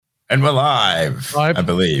And we're live. I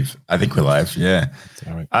believe. I think we're live. Yeah.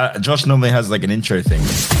 All right. Josh normally has like an intro thing.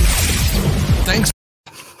 Thanks.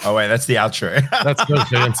 Oh, wait, that's the outro. That's so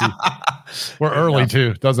fancy. We're early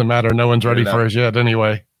too. Doesn't matter. No one's ready for us yet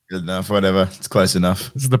anyway. Good enough. Whatever. It's close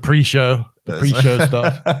enough. This is the pre-show. The pre-show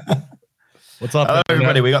stuff. What's up? Hello,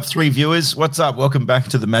 everybody. We got 3 viewers. What's up? Welcome back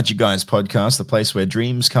to the Magic Guys podcast, the place where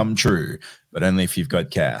dreams come true, but only if you've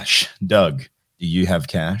got cash. Doug, do you have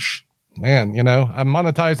cash? Man, you know, I'm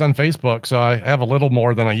monetized on Facebook, so I have a little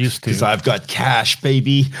more than I used to. Because I've got cash,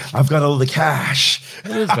 baby. I've got all the cash.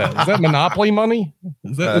 What is that? Is that Monopoly money?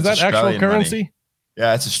 Is that actual currency? Money.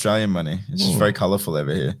 Yeah, it's Australian money. It's just very colorful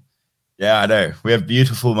over here. Yeah, I know. We have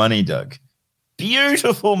beautiful money, Doug.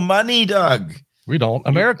 Beautiful money, Doug. We don't.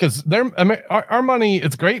 Our money,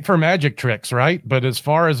 it's great for magic tricks, right? But as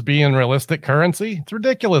far as being realistic currency, it's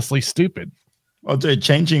ridiculously stupid. Well, dude,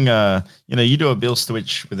 changing, you do a bill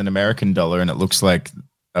switch with an American dollar and it looks like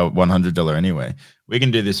a $100 anyway. We can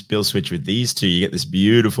do this bill switch with these two. You get this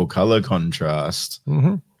beautiful color contrast,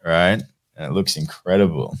 right? And it looks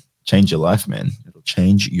incredible. Change your life, man. It'll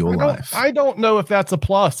change your life. I don't know if that's a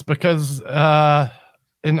plus because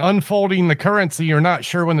in unfolding the currency, you're not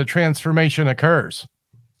sure when the transformation occurs.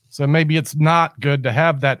 So maybe it's not good to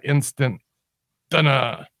have that instant.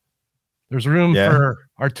 There's room for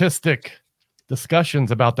artistic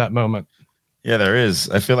discussions about that moment. Yeah, there is.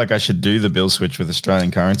 I feel like I should do the bill switch with Australian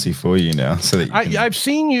currency for you now, so that I've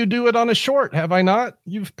seen you do it on a short, have I not?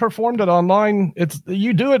 You've performed it online.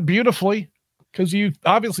 You do it beautifully because you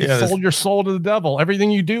obviously sold your soul to the devil. Everything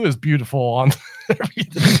you do is beautiful on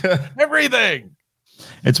everything.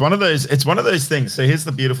 It's one of those things. So here's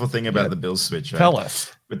the beautiful thing about the bill switch. Right? Tell us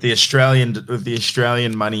with the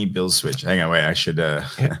Australian money bill switch. Hang on, wait. I should.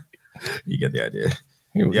 You get the idea.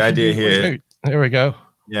 The idea here. There we go.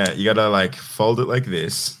 Yeah, you gotta like fold it like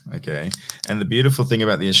this, okay? And the beautiful thing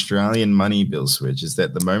about the Australian money bill switch is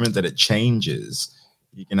that the moment that it changes,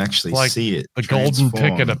 you can actually see it. The golden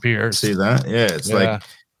ticket appears. See that? Yeah, it's like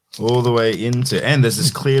all the way into, and there's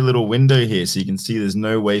this clear little window here, so you can see there's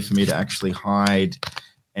no way for me to actually hide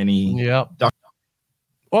any.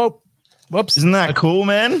 Oh, whoops! Isn't that cool,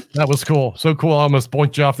 man? That was cool. So cool. I almost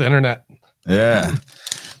boinked you off the internet. Yeah,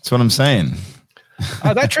 that's what I'm saying.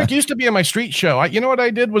 That trick used to be in my street show. You know what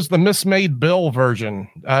I did was the mismade bill version.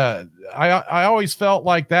 I always felt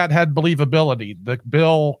like that had believability. The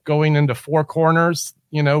bill going into 4 corners,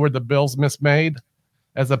 where the bill's mismade,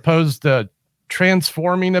 as opposed to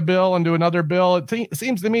transforming a bill into another bill. It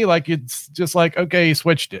seems to me like it's just like, okay, he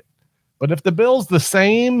switched it. But if the bill's the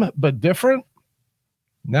same but different,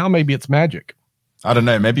 now maybe it's magic. I don't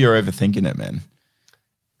know. Maybe you're overthinking it, man.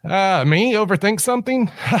 Me overthink something?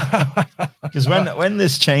 Because when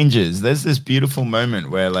this changes, there's this beautiful moment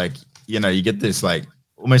where you get this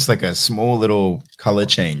almost like a small little color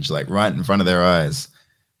change, like right in front of their eyes.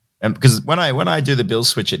 And because when I do the bill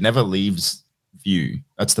switch, it never leaves view.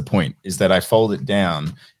 That's the point, is that I fold it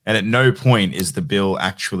down and at no point is the bill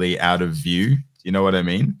actually out of view. Do you know what I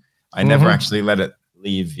mean? I never actually let it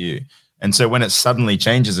leave view. And so when it suddenly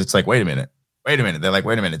changes, it's like, wait a minute. They're like,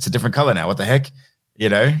 wait a minute, it's a different color now. What the heck?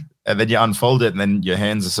 And then you unfold it and then your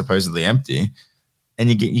hands are supposedly empty and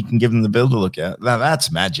you can give them the bill to look at. Now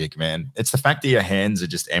that's magic, man. It's the fact that your hands are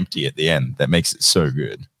just empty at the end that makes it so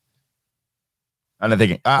good. And I'm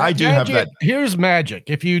thinking, I do have that. Here's magic.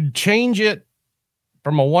 If you change it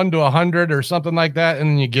from a 1 to 100 or something like that, and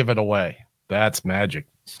then you give it away, that's magic.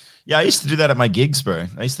 Yeah, I used to do that at my gigs, bro.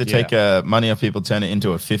 I used to take money off people, turn it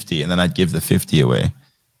into a 50, and then I'd give the 50 away.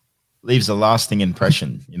 Leaves a lasting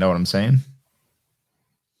impression. You know what I'm saying?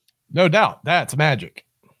 No doubt. That's magic.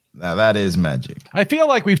 Now that is magic. I feel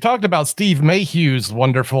like we've talked about Steve Mayhew's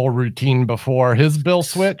wonderful routine before. His bill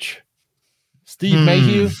switch. Steve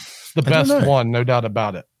Mayhew, the best one, no doubt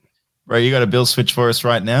about it. Bro, you got a bill switch for us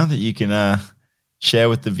right now that you can share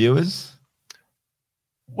with the viewers?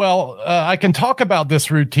 Well, I can talk about this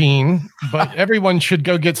routine, but everyone should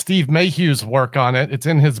go get Steve Mayhew's work on it. It's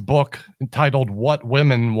in his book entitled What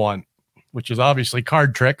Women Want, which is obviously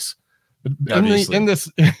card tricks. In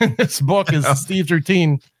this book is Steve's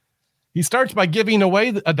routine. He starts by giving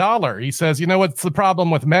away $1. He says, what's the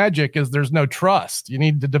problem with magic is there's no trust. You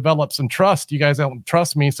need to develop some trust. You guys don't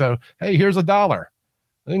trust me. So, hey, here's $1.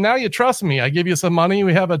 And now you trust me. I give you some money.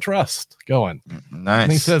 We have a trust going. Nice.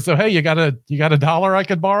 And he says, so, hey, you got $1 I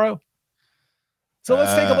could borrow? So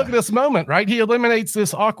let's take a look at this moment, right? He eliminates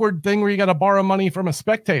this awkward thing where you got to borrow money from a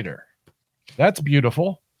spectator. That's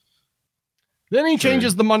beautiful. Then he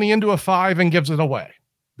changes the money into a 5 and gives it away.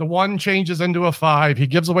 The 1 changes into a 5. He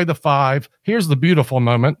gives away the 5. Here's the beautiful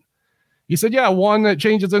moment. He said, 1 that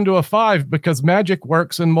changes into a 5 because magic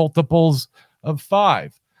works in multiples of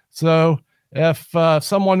 5. So if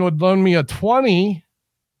someone would loan me a 20,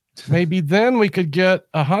 maybe then we could get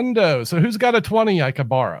a hundo. So who's got a 20 I could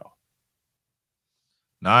borrow?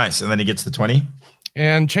 Nice. And then he gets the 20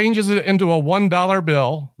 and changes it into a $1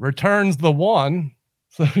 bill, returns the 1.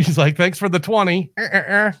 So he's like, thanks for the 20.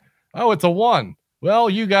 Oh, it's a 1. Well,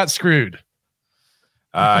 you got screwed.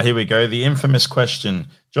 Here we go. The infamous question.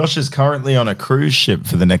 Josh is currently on a cruise ship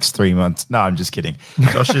for the next 3 months. No, I'm just kidding.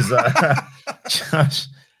 Josh is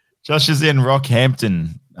Josh is in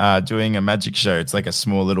Rockhampton doing a magic show. It's like a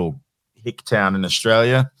small little hick town in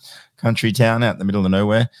Australia, country town out in the middle of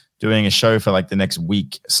nowhere, doing a show for like the next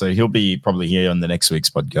week. So he'll be probably here on the next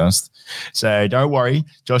week's podcast. So don't worry.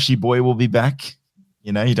 Joshy boy will be back.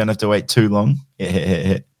 You know, you don't have to wait too long.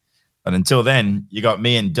 But until then, you got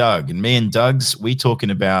me and Doug. And me and Doug's, we talking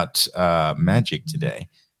about magic today,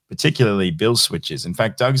 particularly bill switches. In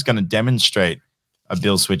fact, Doug's going to demonstrate a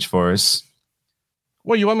bill switch for us.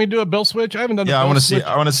 Well, you want me to do a bill switch? I haven't done. Yeah, I want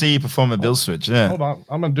to see you perform a bill switch. Yeah, hold on,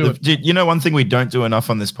 I'm gonna do it. Dude, you know, one thing we don't do enough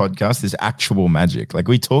on this podcast is actual magic. Like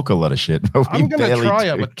we talk a lot of shit, but I'm gonna try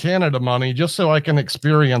it with Canada money just so I can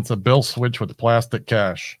experience a bill switch with plastic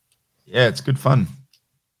cash. Yeah, it's good fun.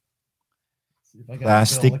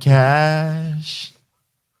 Plastic cash.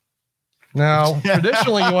 Now,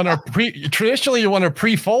 traditionally you want to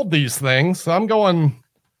pre-fold these things. So I'm going.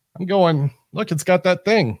 Look, it's got that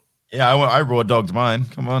thing. Yeah, I raw dogged mine.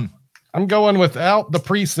 Come on. I'm going without the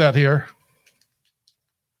preset here.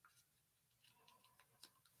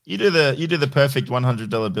 You do the perfect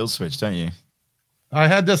 $100 bill switch, don't you? I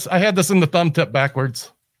had this in the thumb tip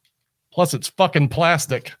backwards. Plus, it's fucking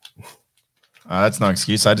plastic. That's no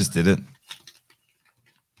excuse. I just did it.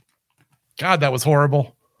 God, that was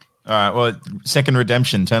horrible. All right. Well, second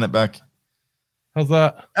redemption. Turn it back. How's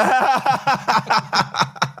that?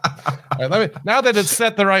 All right, now that it's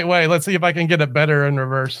set the right way, let's see if I can get it better in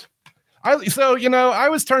reverse. I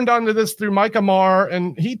was turned on to this through Mike Amar,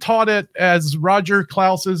 and he taught it as Roger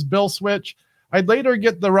Klaus's bill switch. I'd later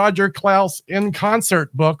get the Roger Klaus in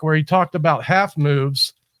concert book where he talked about half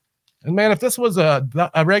moves. And man, if this was a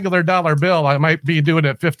regular dollar bill, I might be doing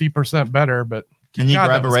it 50% better. But can you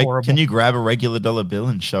grab a regular dollar bill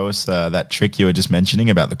and show us that trick you were just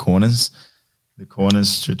mentioning about the corners? The corners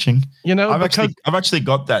stitching. You know, I've actually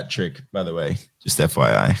got that trick, by the way. Just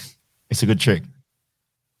FYI. It's a good trick.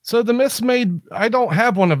 So the Mismade, I don't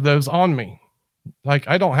have one of those on me. Like,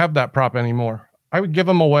 I don't have that prop anymore. I would give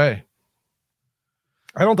them away.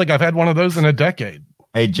 I don't think I've had one of those in a decade.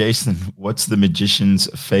 Hey, Jason, what's the magician's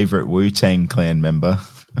favorite Wu-Tang Clan member?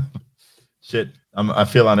 Shit, I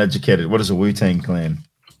feel uneducated. What is a Wu-Tang Clan?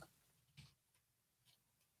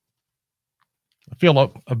 I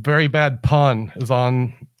feel a very bad pun is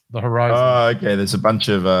on the horizon. Oh, okay. There's a bunch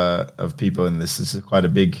of people in this. This is quite a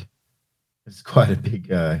big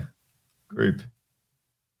group.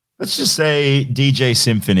 Let's just say DJ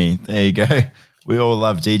Symphony. There you go. We all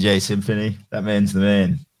love DJ Symphony. That man's the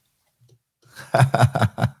man.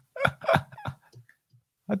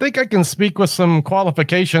 I think I can speak with some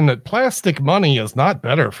qualification that plastic money is not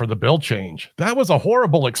better for the bill change. That was a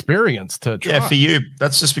horrible experience to try. Yeah, for you,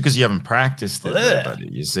 that's just because you haven't practiced it, buddy.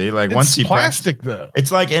 You see, like it's once you plastic though,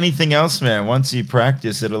 it's like anything else, man. Once you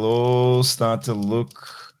practice, it'll all start to look.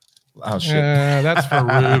 Oh shit! Yeah, that's for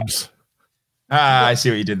rubes. I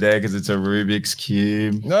see what you did there because it's a Rubik's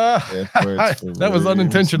cube. That was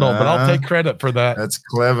unintentional, but I'll take credit for that. That's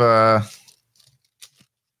clever.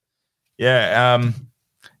 Yeah.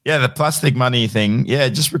 Yeah, the plastic money thing. Yeah,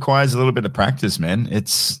 it just requires a little bit of practice, man.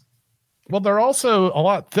 They're also a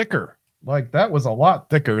lot thicker. Like that was a lot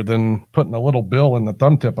thicker than putting a little bill in the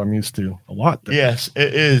thumb tip I'm used to. A lot thicker. Yes,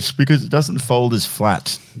 it is because it doesn't fold as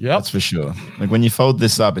flat. Yeah, that's for sure. Like when you fold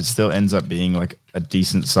this up, it still ends up being like a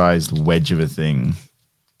decent sized wedge of a thing.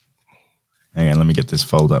 Hang on, let me get this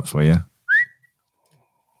fold up for you.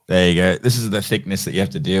 There you go. This is the thickness that you have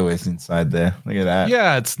to deal with inside there. Look at that.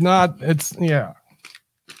 Yeah, yeah.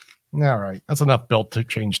 All right. That's enough built to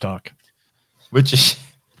change talk. Which is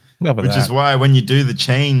why when you do the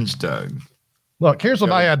change, Doug. Look, here's what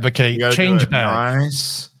I advocate. Change bag.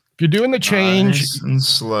 Nice. If you're doing the change nice and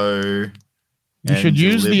slow. You should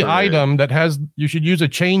use the item you should use a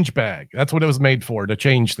change bag. That's what it was made for, to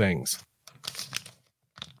change things.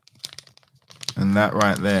 And that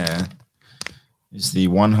right there is the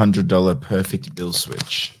 $100 perfect bill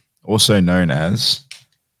switch, also known as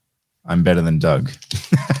I'm better than Doug.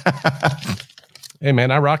 Hey man,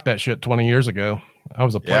 I rocked that shit 20 years ago. I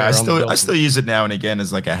was a player. Yeah, I still use it now and again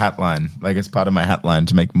as like a hat line. Like it's part of my hat line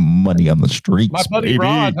to make money on the streets. My buddy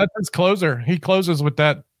Rod, that's his closer. He closes with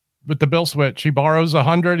the bill switch. He borrows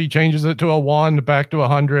 100, he changes it to a 1, back to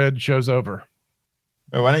 100, shows over.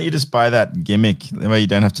 Well, why don't you just buy that gimmick? That way you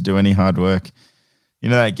don't have to do any hard work. You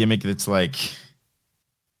know that gimmick that's like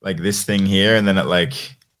this thing here, and then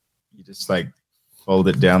it you just fold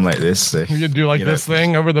it down like this. So, you do this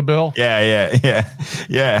thing over the bill. Yeah.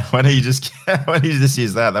 Why don't you just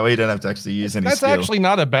use that? That way you don't have to actually use any. That's actually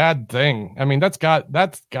not a bad thing. I mean, that's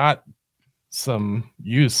got some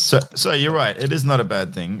use. So you're right. It is not a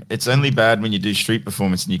bad thing. It's only bad when you do street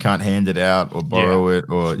performance and you can't hand it out or borrow it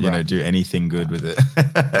or do anything good with it.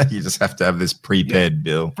 You just have to have this prepaid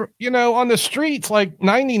bill. On the streets,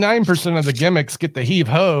 99% of the gimmicks get the heave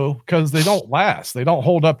ho because they don't last. They don't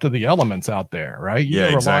hold up to the elements out there, right?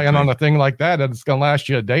 You're relying on a thing like that, and it's going to last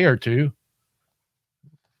you a day or two.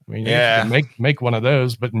 I mean, you can make one of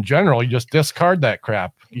those, but in general, you just discard that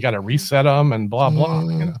crap. You got to reset them and blah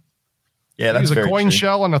blah. Yeah, that's use a coin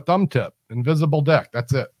shell and a thumb tip, invisible deck.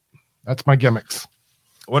 That's it. That's my gimmicks.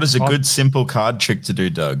 What is a good simple card trick to do,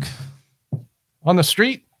 Doug? On the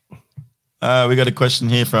street? We got a question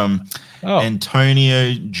here from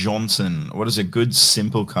Antonio Johnson. What is a good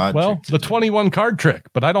simple card trick? Well, the 21 card trick,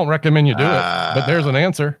 but I don't recommend you do it. But there's an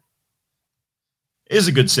answer. Here's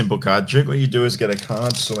a good simple card trick. What you do is get a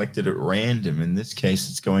card selected at random. In this case,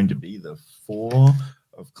 it's going to be the 4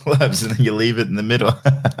 of clubs, and then you leave it in the middle.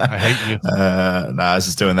 I hate you. I was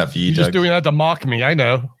just doing that for you, Doug. Just doing that to mock me. I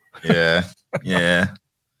know. Yeah.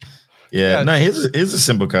 No, here's a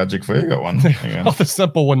simple card trick for you. I got one. All the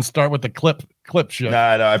simple ones start with the clip shift.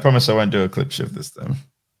 No, I promise I won't do a clip shift this time.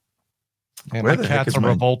 And my cats are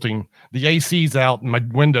revolting. The AC's out and my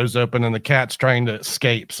window's open and the cat's trying to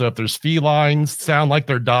escape. So if there's felines sound like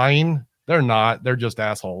they're dying, they're not. They're just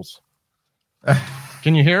assholes.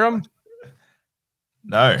 Can you hear them?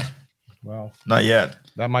 No. Well, not yet.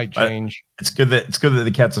 That might change. It's good that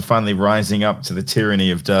the cats are finally rising up to the tyranny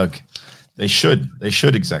of Doug. They should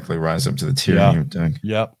exactly rise up to the tyranny of Doug.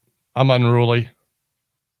 Yep. I'm unruly.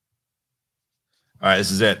 All right, this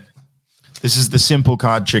is it. This is the simple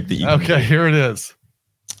card trick that you can do. Here it is.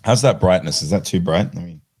 How's that brightness? Is that too bright?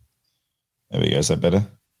 There we go. Is that better?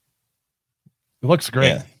 It looks great.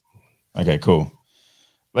 Yeah. Okay, cool.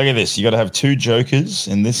 Look at this. You got to have 2 jokers.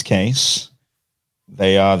 In this case,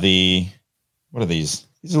 they are what are these?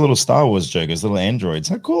 These are little Star Wars jokers, little androids.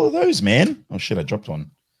 How cool are those, man? Oh, shit, I dropped one.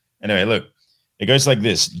 Anyway, look. It goes like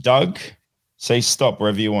this. Doug, say stop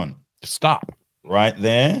wherever you want. Stop. Right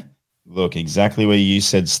there. Look, exactly where you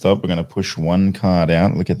said stop. We're going to push 1 card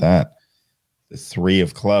out. Look at that. The 3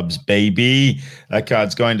 of clubs, baby. That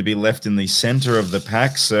card's going to be left in the center of the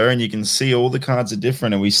pack, sir. And you can see all the cards are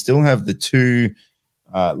different. And we still have the 2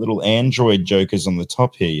 little android jokers on the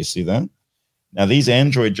top here. You see that? Now, these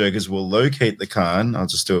android jokers will locate the card. I'll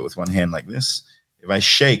just do it with one hand like this. If I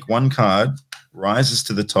shake, 1 card rises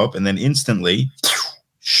to the top and then instantly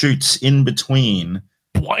shoots in between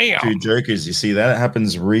 2 jokers. You see that? It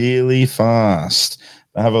happens really fast.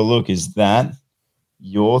 Have a look. Is that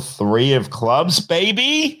your 3 of clubs,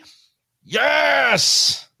 baby?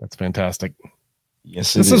 Yes! That's fantastic.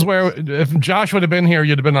 Yes, this is where, if Josh would have been here,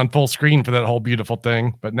 you'd have been on full screen for that whole beautiful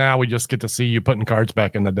thing. But now we just get to see you putting cards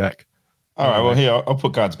back in the deck. All right, well, here, I'll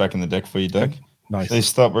put cards back in the deck for you, Doug. Nice. Say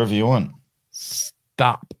stop wherever you want.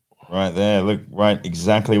 Stop. Right there. Look, right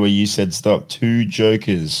exactly where you said stop. 2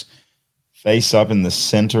 jokers face up in the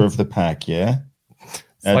center of the pack, yeah?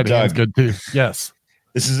 Now, Doug, good too. Yes.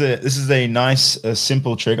 This is a nice,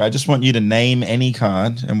 simple trick. I just want you to name any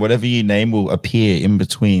card, and whatever you name will appear in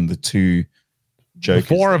between the 2 jokers.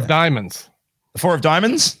 The 4 of diamonds. The 4 of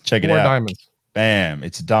diamonds? Check it out. 4 diamonds. Bam.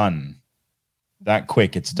 It's done. That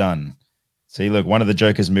quick, it's done. See, look, one of the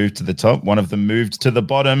jokers moved to the top, one of them moved to the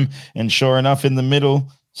bottom, and sure enough, in the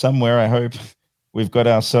middle, somewhere, I hope, we've got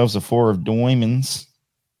ourselves a 4 of diamonds.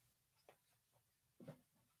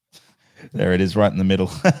 There it is, right in the middle.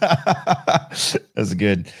 That's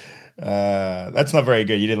good. That's not very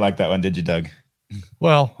good. You didn't like that one, did you, Doug?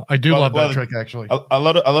 Well, I do love that trick, actually. A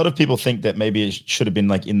lot of people think that maybe it should have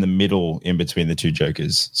been in the middle in between the 2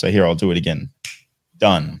 jokers. So here, I'll do it again.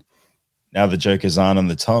 Done. Now the jokers aren't on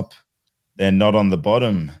the top. They're not on the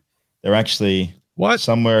bottom. They're actually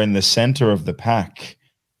somewhere in the center of the pack,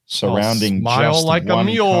 surrounding smile just like a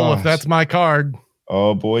mule card. if that's my card.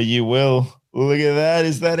 Oh, boy, you will. Look at that.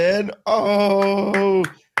 Is that it? Oh,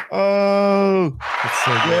 It's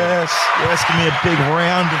so good. Yes. Give me a big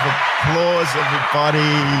round of applause, everybody.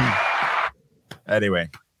 Anyway,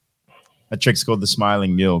 that trick's called the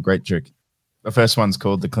Smiling Mule. Great trick. The first one's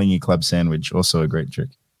called the Clingy Club Sandwich. Also a great trick.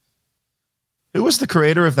 Who was the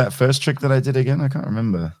creator of that first trick that I did again? I can't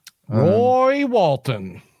remember. Roy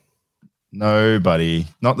Walton. Nobody.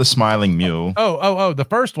 Not the Smiling Mule. Oh, the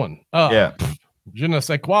first one. Yeah. Je ne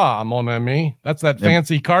sais quoi, mon ami. That's that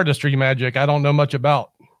fancy cardistry magic I don't know much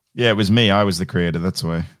about. Yeah, it was me. I was the creator. That's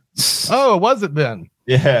why. Oh, was it then?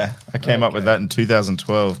 Yeah, I came up with that in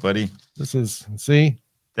 2012, buddy. See?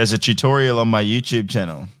 There's a tutorial on my YouTube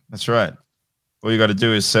channel. That's right. All you got to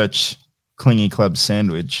do is search Clingy Club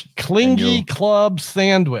Sandwich. Clingy Club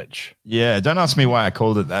Sandwich. Yeah, don't ask me why I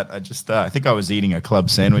called it that. I think I was eating a club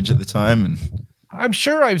sandwich at the time. And I'm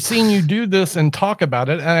sure I've seen you do this and talk about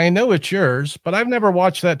it, and I know it's yours, but I've never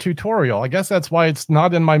watched that tutorial. I guess that's why it's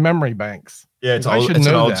not in my memory banks. Yeah, it's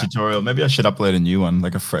an old tutorial. Maybe I should upload a new one,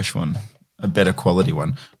 like a fresh one, a better quality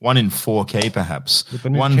one in 4K perhaps.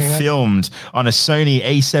 One filmed on a Sony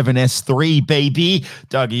A7S III, baby.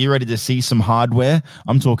 Doug, are you ready to see some hardware?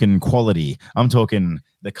 I'm talking quality. I'm talking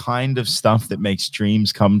the kind of stuff that makes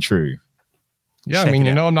dreams come true. Yeah, I mean,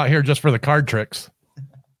 I'm not here just for the card tricks.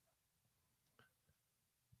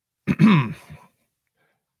 I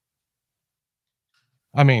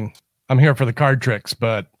mean, I'm here for the card tricks,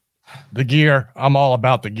 but the gear, I'm all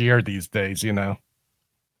about the gear these days, you know.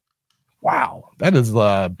 Wow, that is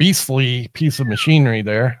a beastly piece of machinery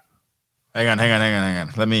there. Hang on.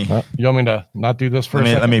 Let me. You want me to not do this for a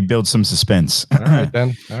second? Let me build some suspense. All right,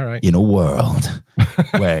 then. All right. In a world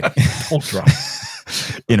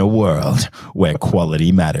where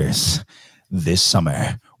quality matters, this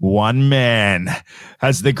summer, one man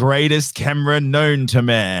has the greatest camera known to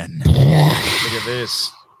man. Look at this.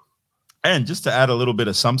 And just to add a little bit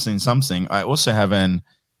of something, I also have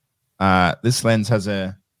this lens has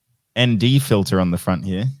a ND filter on the front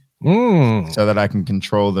here, so that I can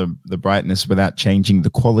control the brightness without changing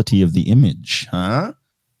the quality of the image.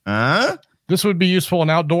 This would be useful in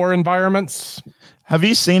outdoor environments. Have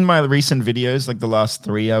you seen my recent videos, like the last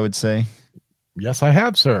 3, I would say? Yes, I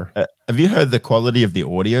have, sir. Have you heard the quality of the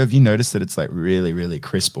audio? Have you noticed that it's like really, really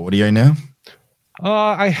crisp audio now?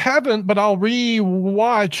 I haven't, but I'll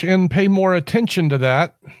re-watch and pay more attention to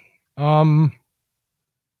that.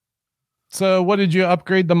 So what did you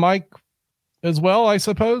upgrade the mic as well, I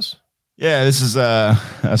suppose? Yeah, this is a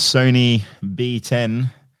Sony B10,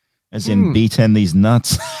 as in B10 these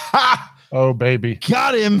nuts. Oh, baby.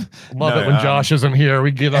 Got him. Love it when Josh isn't here.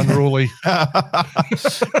 We get unruly.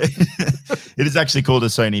 It is actually called a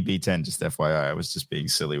Sony B10, just FYI. I was just being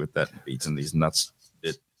silly with that B10 these nuts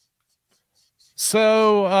bit.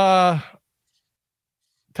 So,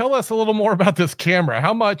 tell us a little more about this camera.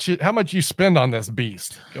 How much you spend on this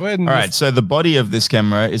beast? Go ahead and all right. So the body of this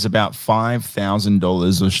camera is about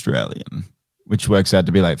 $5,000 Australian, which works out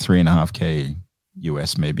to be like $3.5K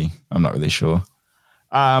US, maybe. I'm not really sure.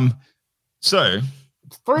 So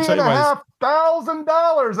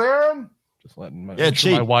 $3,500, Aaron. Just letting my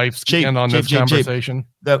wife's in on this conversation.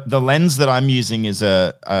 The lens that I'm using is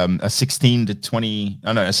a 16 to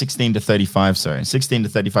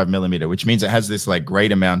 35 millimeter, which means it has this like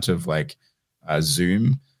great amount of like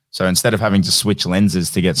zoom. So instead of having to switch lenses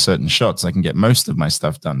to get certain shots, I can get most of my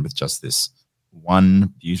stuff done with just this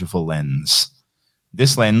one beautiful lens.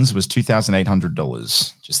 This lens was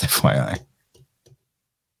 $2,800, just FYI.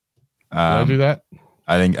 Did I do that?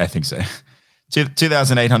 I think so.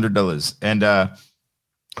 $2,800. And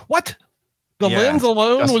what? The lens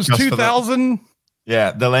alone was $2,000?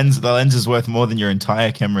 Yeah, the lens is worth more than your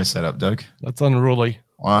entire camera setup, Doug. That's unruly.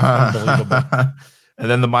 Unbelievable. And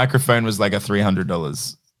then the microphone was like a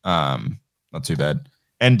 $300. Not too bad.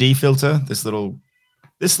 ND filter, this little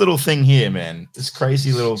thing here, man. This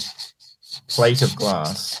crazy little plate of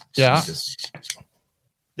glass. Yeah.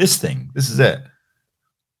 This thing. This is it.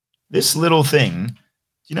 This little thing. Do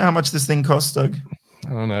you know how much this thing costs, Doug? I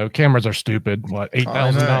don't know. Cameras are stupid. What,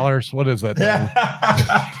 $8,000? What is that? Yeah.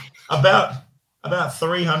 about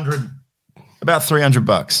 $300. About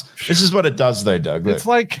 $300. This is what it does, though, Doug. Look. It's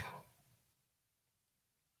like.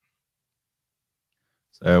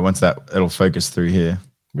 So once it'll focus through here.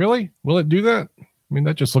 Really? Will it do that? I mean,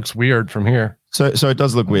 that just looks weird from here. So it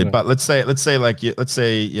does look weird. But let's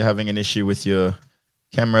say you're having an issue with your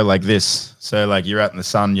camera like this. So like you're out in the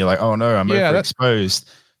sun, you're like, oh no, I'm overexposed.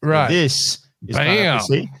 Right. This is bam.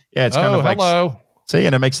 See? Yeah, it's kind of like hello. See,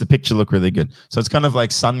 and it makes the picture look really good. So it's kind of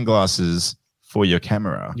like sunglasses for your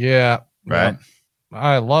camera. Yeah. Right. Yeah.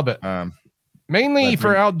 I love it. Mainly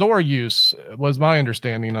for outdoor use was my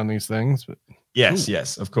understanding on these things. But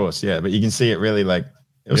yes, of course. Yeah. But you can see it really like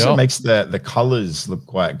it also makes the colors look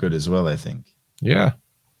quite good as well, I think. Yeah.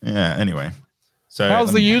 Yeah. Anyway. So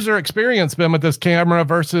how's the user experience been with this camera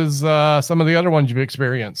versus some of the other ones you've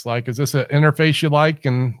experienced? Like, is this an interface you like?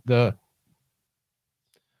 And it's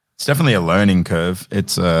definitely a learning curve.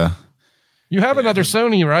 It's you have another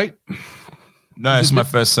Sony, right? No, it's my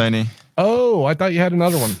first Sony. Oh, I thought you had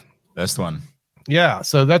another one. Best one. Yeah.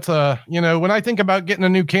 So that's when I think about getting a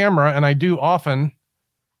new camera, and I do often,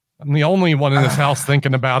 I'm the only one in this house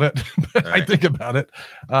thinking about it, but I think about it.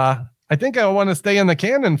 I think I want to stay in the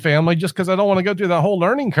Canon family just because I don't want to go through that whole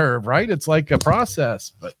learning curve, right? It's like a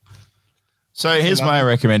process. But so here's my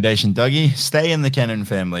recommendation, Dougie. Stay in the Canon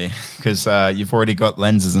family because you've already got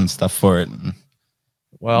lenses and stuff for it.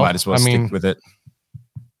 Well, might as well stick with it.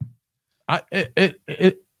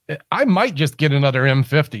 I might just get another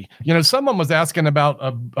M50. Someone was asking about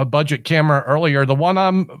a budget camera earlier. The one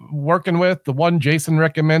I'm working with, the one Jason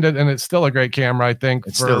recommended, and it's still a great camera, I think.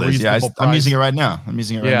 It still is. Yeah, I'm using it right now.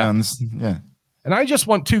 Yeah. And I just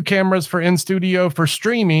want two cameras for in studio for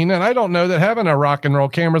streaming. And I don't know that having a rock and roll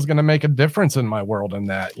camera is going to make a difference in my world in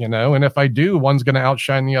that, And if I do, one's going to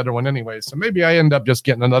outshine the other one anyway. So maybe I end up just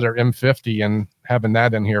getting another M50 and having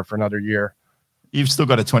that in here for another year. You've still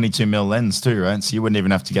got a 22 mil lens too, right? So you wouldn't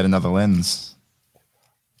even have to get another lens.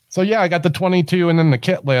 So yeah, I got the 22 and then the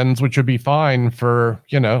kit lens, which would be fine for,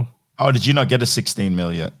 Oh, did you not get a 16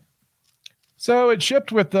 mil yet? So it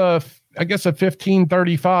shipped with I guess a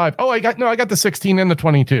 1535. Oh, I got the 16 and the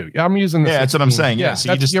 22. Yeah, I'm using the 16. That's what I'm saying. Yeah.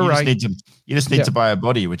 So you just need to buy a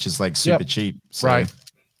body, which is like super cheap. So, right.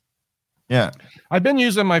 Yeah. I've been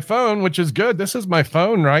using my phone, which is good. This is my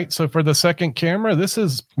phone, right? So for the second camera, this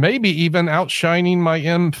is maybe even outshining my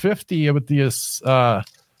M50 with the,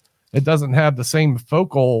 it doesn't have the same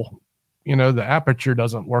focal, the aperture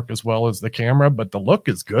doesn't work as well as the camera, but the look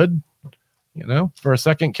is good. For a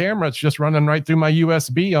second camera, it's just running right through my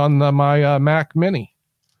USB on my Mac Mini.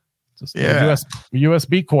 Just a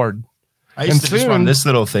USB cord. I used to just run this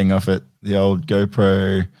little thing off it, the old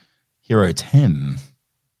GoPro Hero 10.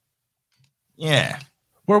 Yeah.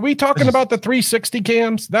 Were we talking about the 360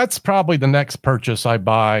 cams? That's probably the next purchase I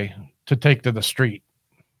buy to take to the street.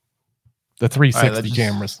 The 360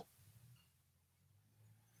 cameras.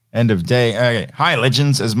 End of day. Okay. Hi,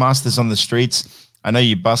 legends. As masters on the streets, I know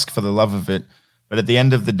you busk for the love of it, but at the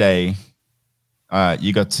end of the day,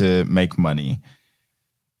 you got to make money.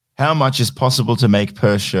 How much is possible to make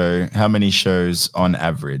per show? How many shows on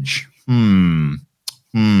average?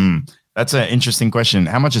 That's an interesting question.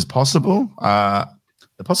 How much is possible?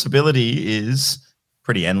 The possibility is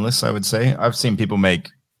pretty endless, I would say. I've seen people make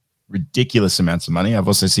ridiculous amounts of money. I've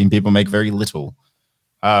also seen people make very little.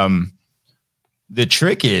 The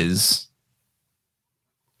trick is,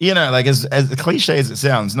 like as cliche as it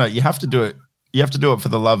sounds, no, you have to do it. You have to do it for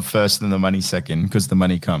the love first and the money second, because the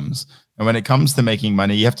money comes. And when it comes to making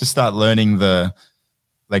money, you have to start learning the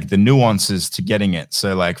nuances to getting it.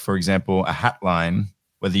 So like, for example, a hat line,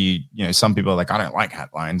 whether some people are like, I don't like hat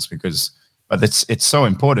lines but it's so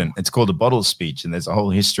important. It's called a bottle speech. And there's a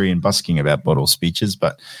whole history in busking about bottle speeches,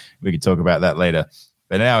 but we could talk about that later.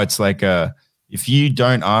 But now it's like, if you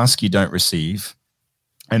don't ask, you don't receive.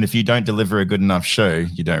 And if you don't deliver a good enough show,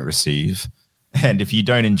 you don't receive. And if you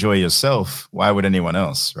don't enjoy yourself, why would anyone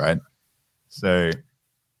else, right? So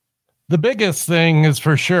the biggest thing is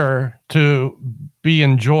for sure to be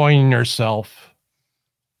enjoying yourself.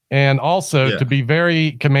 And also to be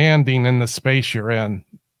very commanding in the space you're in.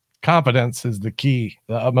 Confidence is the key,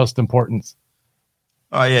 the utmost importance.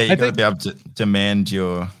 Oh, yeah. You got to be able to demand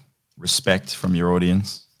your respect from your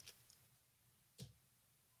audience.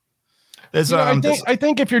 I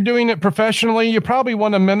think if you're doing it professionally, you probably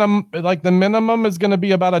want a minimum, like the minimum is going to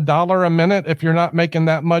be about $1 a minute. If you're not making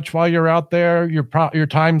that much while you're out there, your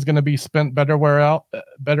time's going to be spent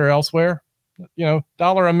better elsewhere.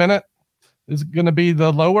 $1 a minute is going to be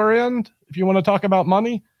the lower end if you want to talk about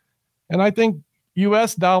money. And I think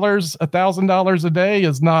US dollars, $1,000 a day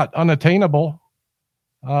is not unattainable.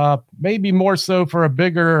 Maybe more so for a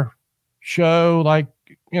bigger show, like,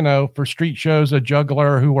 for street shows, a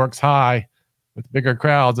juggler who works high with bigger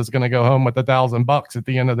crowds is going to go home with $1,000 at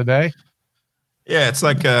the end of the day. Yeah.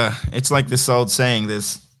 It's like this old saying,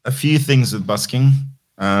 there's a few things with busking.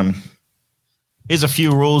 Here's a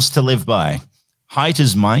few rules to live by. Height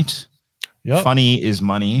is might. Yep. Funny is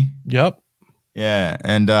money. Yep. Yeah.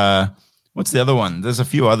 And what's the other one? There's a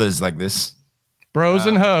few others like this. Bros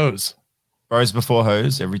and hoes. Bros before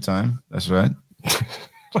hoes every time. That's right.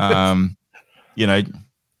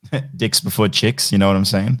 Dicks before chicks. You know what I'm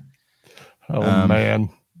saying? Oh, man.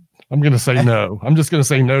 I'm going to say no. I'm just going to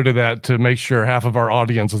say no to that to make sure half of our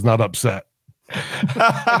audience is not upset.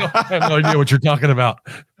 I have no idea what you're talking about.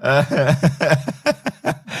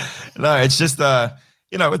 No, it's just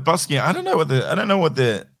with busking, I don't know what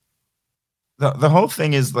the whole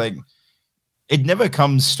thing is like. It never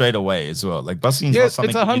comes straight away as well. Like busking, it's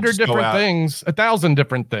 100 different things, 1,000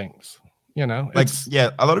 different things. You know, Like,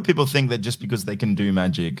 yeah, a lot of people think that just because they can do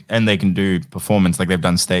magic and they can do performance, like they've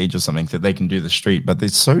done stage or something, that they can do the street, but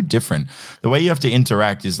it's so different. The way you have to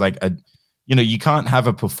interact is like you can't have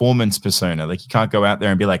a performance persona. Like you can't go out there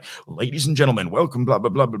and be like, ladies and gentlemen, welcome, blah, blah,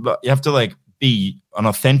 blah, blah, blah. You have to like be an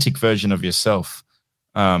authentic version of yourself,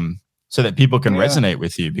 so that people can resonate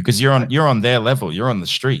with you, because you're on their level. You're on the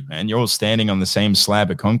street, man. You're all standing on the same slab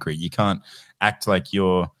of concrete. You can't act like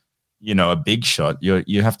you're, a big shot.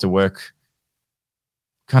 You have to work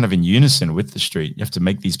kind of in unison with the street. You have to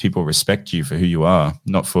make these people respect you for who you are,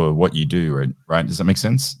 not for what you do, right? Does that make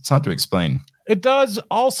sense? It's hard to explain. It does.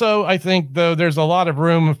 Also, I think, though, there's a lot of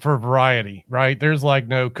room for variety, right? There's like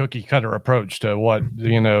no cookie cutter approach to what,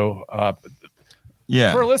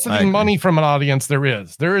 for eliciting money from an audience.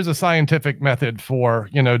 There is a scientific method for,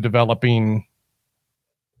 developing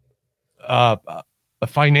a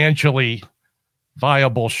financially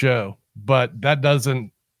viable show, but that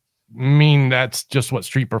doesn't mean that's just what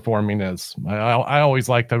street performing is. I always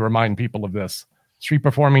like to remind people of this. Street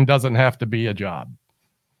performing doesn't have to be a job.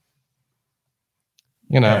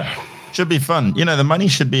 Should be fun. The money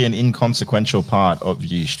should be an inconsequential part of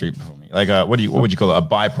you street performing. Like, what would you call it? A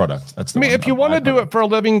byproduct. That's if you want to do it for a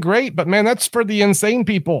living, great. But man, that's for the insane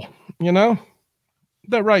people. Is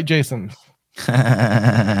that right, Jason?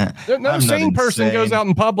 No sane person goes out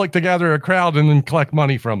in public to gather a crowd and then collect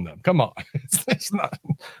money from them. Come on. It's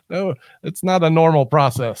not a normal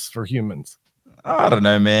process for humans. I don't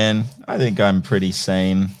know, man. I think I'm pretty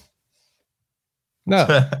sane.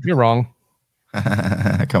 No, you're wrong.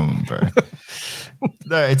 Come on, bro.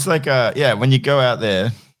 No, it's like when you go out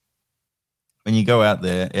there,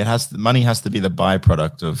 money has to be the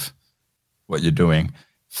byproduct of what you're doing.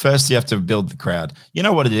 First, you have to build the crowd. You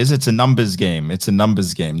know what it is? It's a numbers game.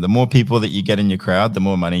 The more people that you get in your crowd, the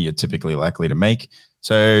more money you're typically likely to make.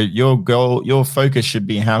 So your focus should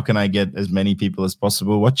be, how can I get as many people as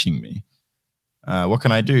possible watching me? What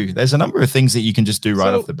can I do? There's a number of things that you can just do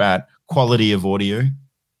right off the bat. Quality of audio.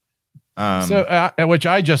 Which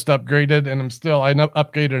I just upgraded, and I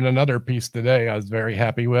upgraded another piece today I was very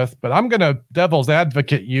happy with, but I'm going to devil's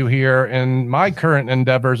advocate you here in my current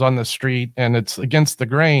endeavors on the street, and it's against the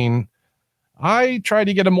grain. I try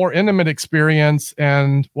to get a more intimate experience,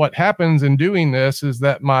 and what happens in doing this is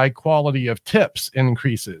that my quality of tips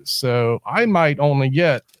increases. So I might only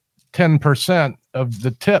get 10% of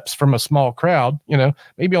the tips from a small crowd.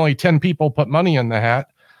 Maybe only 10 people put money in the hat,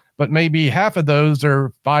 but maybe half of those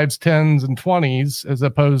are 5s, 10s, and 20s, as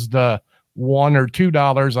opposed to $1 or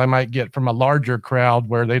 $2 I might get from a larger crowd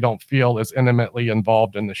where they don't feel as intimately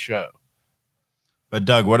involved in the show. But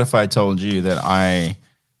Doug, what if I told you that I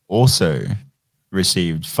also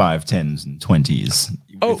received 5, 10s, and 20s?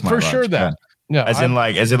 Oh, for sure that. Yeah, as in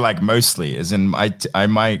mostly, as in I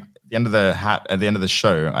might. At the end of the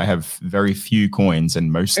show, I have very few coins and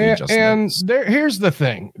mostly just. And here's the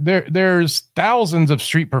thing: there's thousands of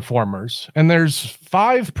street performers, and there's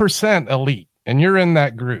 5% elite, and you're in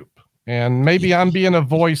that group. And maybe I'm being a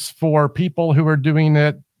voice for people who are doing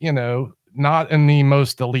it, not in the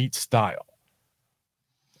most elite style.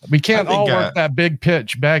 We can't all work that big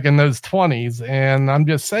pitch back in those 20s. And I'm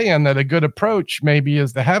just saying that a good approach maybe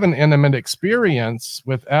is to have an intimate experience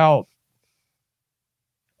without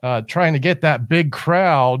trying to get that big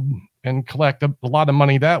crowd and collect a lot of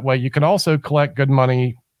money that way. You can also collect good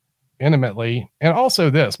money intimately. And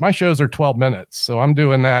also my shows are 12 minutes. So I'm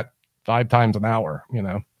doing that 5 times an hour,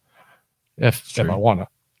 if I want to.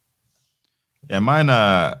 Yeah, mine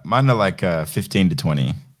are like 15 to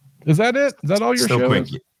 20. Is that it? Is that all your shows? Quick.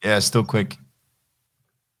 Yeah, still quick.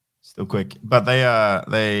 But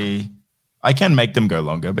I can make them go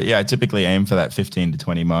longer, but yeah, I typically aim for that 15 to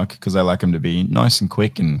 20 mark because I like them to be nice and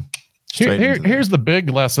quick and straight. Here's the big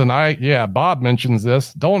lesson. Bob mentions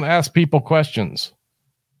this. Don't ask people questions.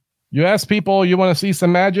 You ask people, you want to see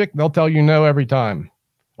some magic? They'll tell you no every time.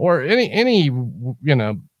 Or you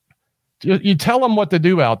tell them what to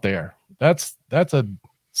do out there. That's a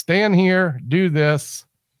stand here, do this,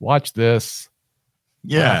 watch this.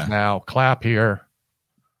 Yeah. Now clap here.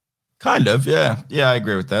 Kind of. Yeah. Yeah. I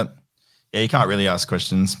agree with that. Yeah, you can't really ask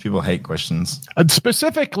questions. People hate questions.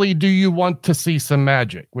 Specifically, do you want to see some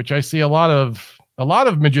magic? Which I see a lot of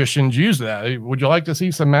magicians use that. Would you like to see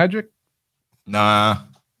some magic? Nah.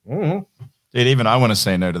 Mm-hmm. Dude, even I want to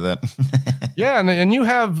say no to that. Yeah, and you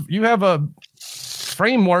have a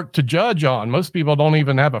framework to judge on. Most people don't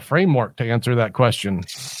even have a framework to answer that question.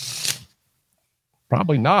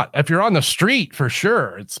 Probably not. If you're on the street, for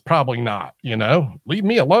sure, it's probably not. Leave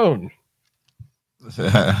me alone.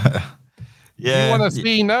 Yeah, you want to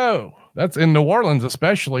see? No, that's in New Orleans,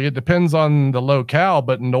 especially. It depends on the locale,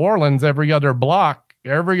 but in New Orleans, every other block,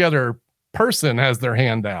 every other person has their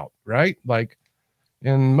hand out, right? Like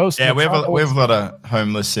in most. Yeah, we have a lot of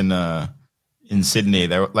homeless in Sydney.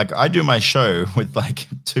 They're like, I do my show with like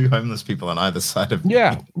 2 homeless people on either side of me.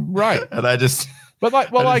 Yeah, right. And I just. But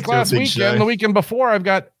like last weekend, the weekend before, I've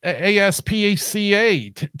got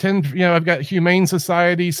ASPCA, 10, I've got Humane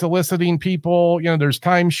Society soliciting people. There's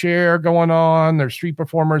timeshare going on. There's street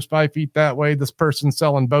performers 5 feet that way. This person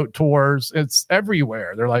selling boat tours. It's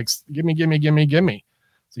everywhere. They're like, gimme.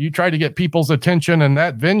 So you try to get people's attention in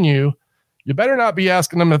that venue. You better not be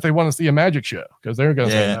asking them if they want to see a magic show, because they're going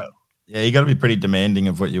to say no. Yeah, you got to be pretty demanding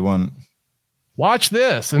of what you want. Watch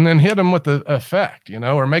this, and then hit them with the effect,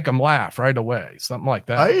 or make them laugh right away, something like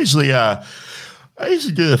that. I usually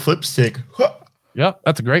do the flip stick. Yep,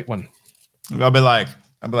 that's a great one. I'll be like,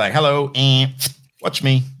 hello, watch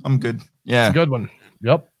me, I'm good. Yeah, it's a good one.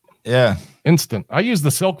 Yep. Yeah, instant. I use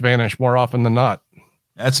the Silk Vanish more often than not.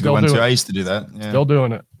 That's a good one too. I used to do that. Yeah. Still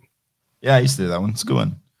doing it. Yeah, I used to do that one. It's a good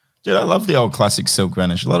one, dude. I love the old classic Silk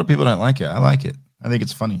Vanish. A lot of people don't like it. I like it. I think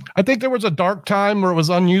it's funny. I think there was a dark time where it was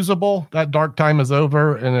unusable. That dark time is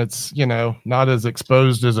over, and it's, not as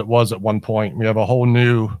exposed as it was at one point. We have a whole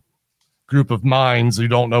new group of minds who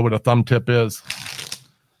don't know what a thumb tip is.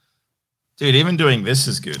 Dude, even doing this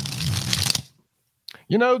is good.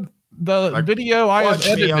 The video I have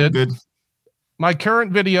edited, my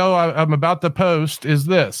current video I'm about to post is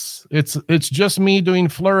this. It's just me doing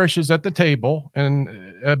flourishes at the table and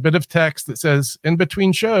a bit of text that says, in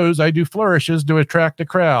between shows, I do flourishes to attract a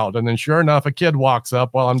crowd. And then sure enough, a kid walks up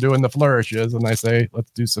while I'm doing the flourishes and I say, let's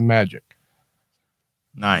do some magic.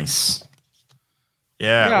 Nice.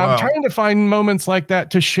 Yeah. Well, I'm trying to find moments like that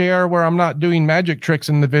to share where I'm not doing magic tricks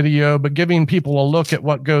in the video, but giving people a look at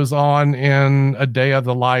what goes on in a day of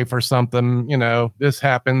the life or something. This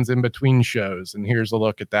happens in between shows, and here's a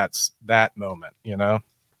look at that moment. Yeah,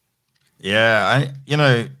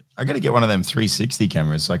 I got to get one of them 360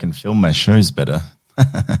 cameras so I can film my shows better.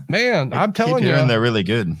 Man, I'm telling you, they're really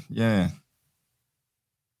good. Yeah,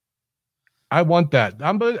 I want that.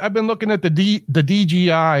 I've been looking at the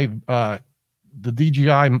DJI. The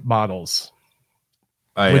DJI models.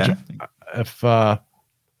 Oh, yeah.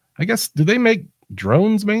 I guess, do they make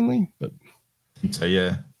drones mainly? But I think so,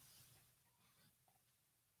 yeah.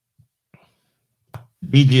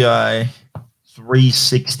 DJI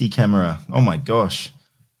 360 camera. Oh my gosh.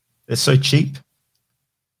 They're so cheap.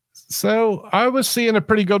 So I was seeing a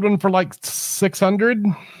pretty good one for like 600.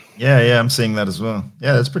 Yeah, I'm seeing that as well.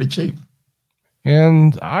 Yeah, that's pretty cheap.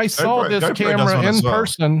 And I saw this camera in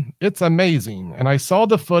person. It's amazing. And I saw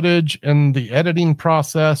the footage and the editing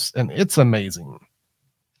process, and it's amazing.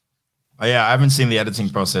 Oh, yeah, I haven't seen the editing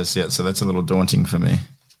process yet, so that's a little daunting for me.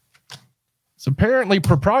 It's apparently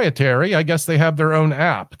proprietary. I guess they have their own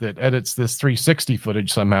app that edits this 360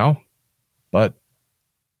 footage somehow. But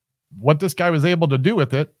what this guy was able to do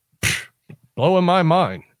with it, blowing my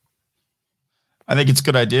mind. I think it's a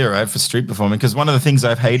good idea, right, for street performing, because one of the things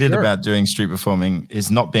I've hated about doing street performing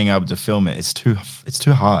is not being able to film it. It's too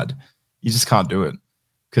hard. You just can't do it,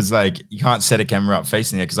 because like you can't set a camera up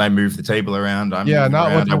facing it, because I move the table around. I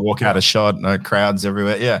walk out of shot. No crowds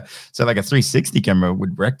everywhere. Yeah, so like a 360 camera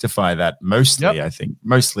would rectify that mostly. Yep. I think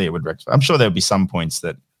mostly it would rectify. I'm sure there'll be some points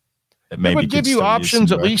that maybe it would give you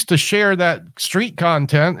options at least to share that street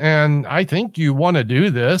content. And I think you want to do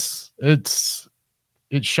this.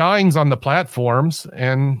 It shines on the platforms,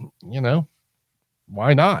 and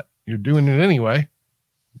why not? You're doing it anyway.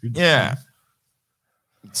 Yeah,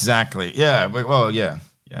 exactly. Yeah. Well, yeah.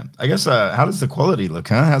 I guess, how does the quality look,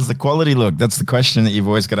 huh? How's the quality look? That's the question that you've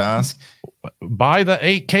always got to ask. Buy the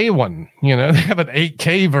 8K one. They have an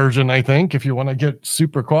 8K version, I think, if you want to get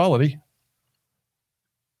super quality.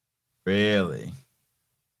 Really?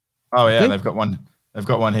 Oh yeah, they've got one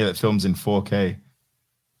here that films in 4K.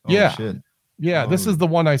 Oh, yeah. Shit. Yeah, this is the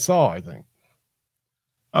one I saw, I think.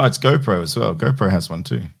 Oh, it's GoPro as well. GoPro has one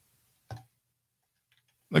too.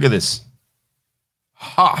 Look at this.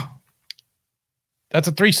 Ha! That's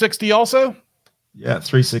a 360 also? Yeah,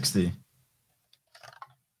 360.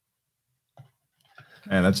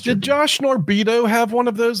 Man, that's Did Josh Norbido have one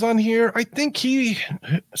of those on here? I think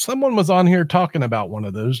someone was on here talking about one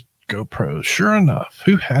of those GoPros. Sure enough.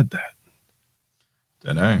 Who had that?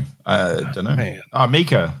 Don't know. Man. Oh,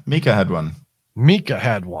 Mika had one. Mika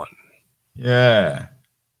had one. Yeah.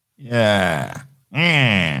 Yeah,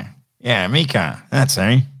 Mika. That's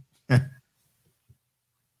right.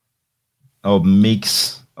 Old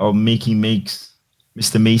Meeks. Old Meeky Meeks.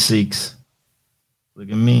 Mr. Meeseeks. Look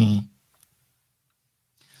at me.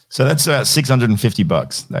 So that's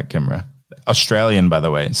 $650, that camera. Australian, by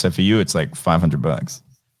the way. So for you, it's like $500.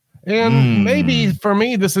 And maybe for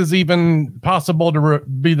me, this is even possible to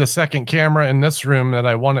be the second camera in this room that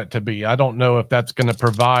I want it to be. I don't know if that's going to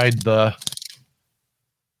provide the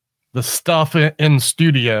stuff in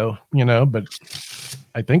studio, but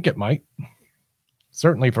I think it might.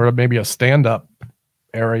 Certainly for maybe a stand-up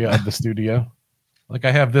area of the studio. Like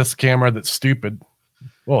I have this camera that's stupid.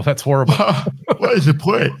 Well, that's horrible. What is the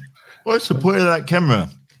point? What's the point of that camera?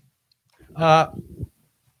 I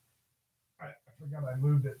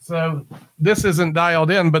moved it. So this isn't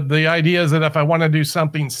dialed in, but the idea is that if I want to do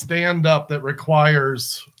something stand up that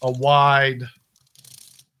requires a wide,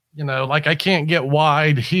 like I can't get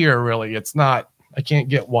wide here really. I can't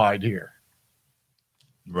get wide here.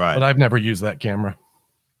 Right. But I've never used that camera.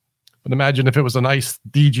 But imagine if it was a nice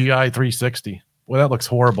DJI 360. Well, that looks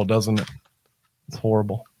horrible, doesn't it? It's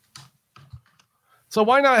horrible. So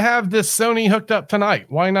why not have this Sony hooked up tonight?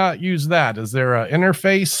 Why not use that? Is there an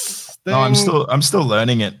interface thing? No, I'm still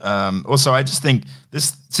learning it. Also, I just think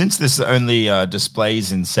since this only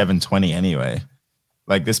displays in 720 anyway,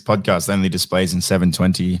 like this podcast only displays in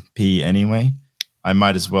 720p anyway, I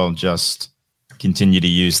might as well just continue to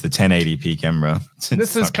use the 1080p camera.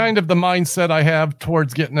 This is kind of the mindset I have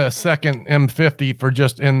towards getting a second M50 for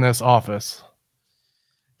just in this office.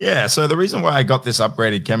 Yeah, so the reason why I got this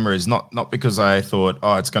upgraded camera is not because I thought,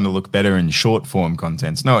 it's going to look better in short form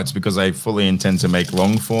contents. No, it's because I fully intend to make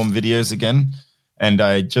long form videos again. And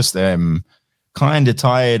I just am kind of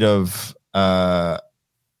tired of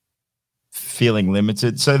feeling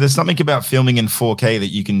limited. So there's something about filming in 4K that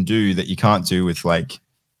you can do that you can't do with what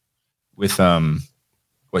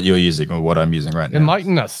you're using or what I'm using right now.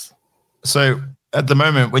 Enlighten us. So at the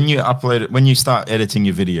moment, when you start editing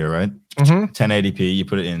your video, right? 1080p, you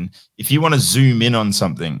put it in. If you want to zoom in on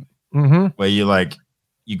something where you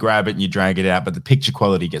grab it and you drag it out, but the picture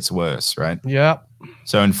quality gets worse, right? Yeah.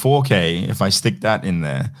 So in 4K, if I stick that in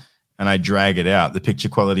there and I drag it out, the picture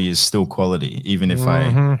quality is still quality, even if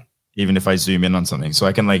I zoom in on something. So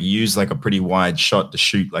I can use a pretty wide shot to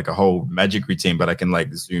shoot a whole magic routine, but I can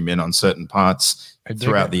zoom in on certain parts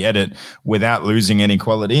throughout the edit without losing any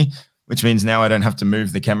quality, which means now I don't have to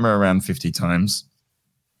move the camera around 50 times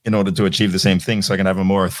in order to achieve the same thing. So I can have a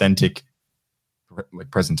more authentic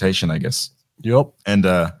presentation, I guess. Yep. And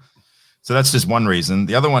so that's just one reason.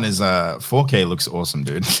 The other one is 4K looks awesome,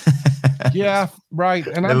 dude. Yeah, right.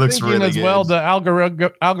 And I'm thinking really as well, the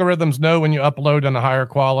algorithms know when you upload in a higher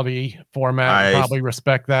quality format, probably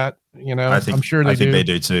respect that. I'm sure they do. I think they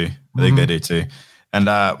do too. I think they do too. And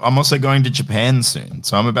I'm also going to Japan soon.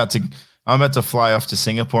 So I'm about to fly off to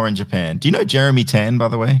Singapore and Japan. Do you know Jeremy Tan, by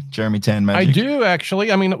the way? Jeremy Tan Magic? I do,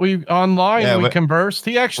 actually. I mean, we conversed.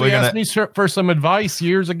 He actually asked me for some advice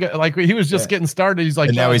years ago. Like, he was just getting started. He's like,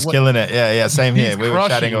 and now he's killing it. Yeah, same here. We were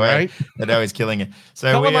chatting away. Right? And now he's killing it. So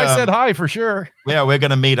tell him I said hi for sure. Yeah, we're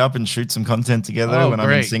going to meet up and shoot some content together when I'm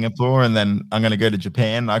in Singapore. And then I'm going to go to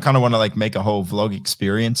Japan. I kind of want to make a whole vlog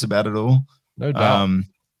experience about it all. No doubt.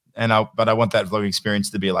 But I want that vlog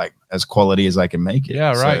experience to be as quality as I can make it.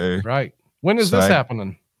 Yeah, right, right. When is this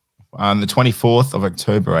happening? On the 24th of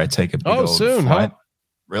October, I take a big old soon, flight. huh?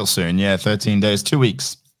 Real soon, yeah. 13 days, 2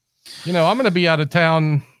 weeks. I'm going to be out of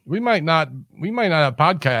town. We might not have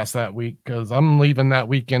podcasts that week because I'm leaving that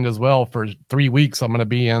weekend as well for 3 weeks. I'm going to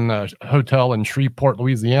be in a hotel in Shreveport,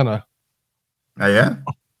 Louisiana. Oh yeah,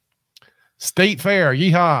 State Fair,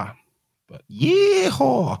 yeehaw! But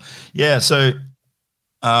yeehaw, yeah. So,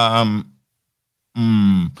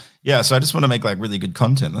 yeah, so I just want to make really good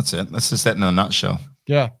content. That's it. That's just that in a nutshell.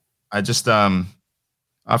 Yeah. I just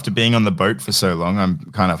after being on the boat for so long, I'm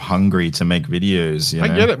kind of hungry to make videos. I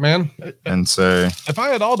get it, man. And so if I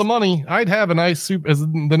had all the money, I'd have a nice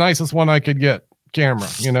the nicest one I could get camera.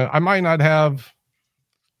 I might not have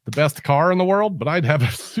the best car in the world, but I'd have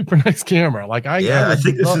a super nice camera. I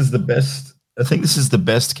think this is the best. I think this is the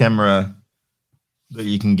best camera that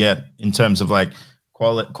you can get in terms of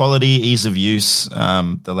quality, ease of use,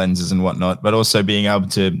 the lenses and whatnot, but also being able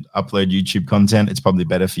to upload YouTube content. It's probably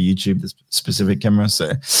better for YouTube, this specific camera.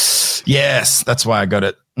 So yes, that's why I got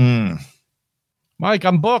it. Mike,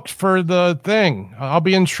 I'm booked for the thing. I'll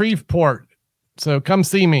be in Shreveport. So come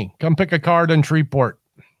see me. Come pick a card in Shreveport.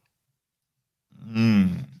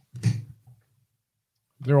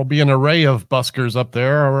 There will be an array of buskers up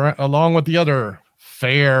there along with the other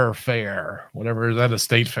fair, whatever. Is that a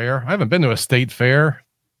state fair? I haven't been to a state fair.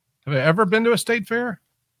 Have I ever been to a state fair?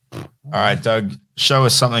 All right, Doug, show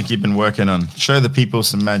us something you've been working on. Show the people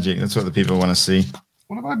some magic. That's what the people want to see.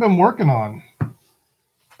 What have I been working on?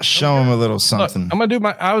 Show them a little something. Look,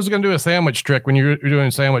 I was going to do a sandwich trick when you were doing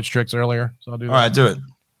sandwich tricks earlier. So I'll do that. All right, do it.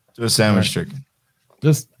 Do a sandwich trick.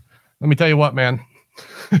 Just let me tell you what, man.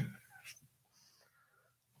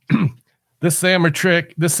 This sandwich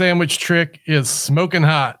trick is smoking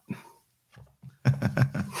hot.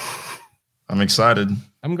 I'm excited.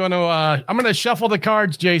 I'm gonna shuffle the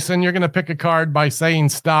cards, Jason. You're gonna pick a card by saying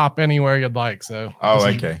stop anywhere you'd like. So.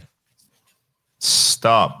 Okay.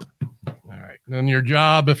 Stop. All right. Then your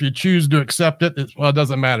job, if you choose to accept it, it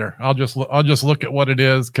doesn't matter. I'll just look at what it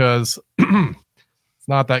is because it's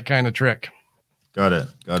not that kind of trick. Got it.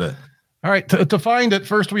 All right. To find it,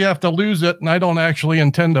 first we have to lose it, and I don't actually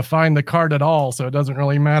intend to find the card at all, so it doesn't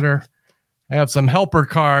really matter. I have some helper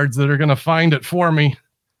cards that are going to find it for me.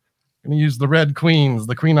 I'm going to use the red queens,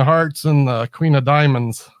 the Queen of Hearts and the Queen of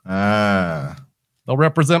Diamonds. They'll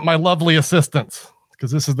represent my lovely assistants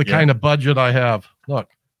because this is the kind of budget I have. Look,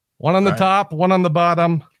 one on the top, one on the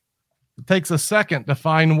bottom. It takes a second to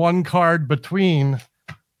find one card between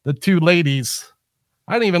the two ladies.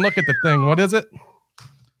 I didn't even look at the thing. What is it?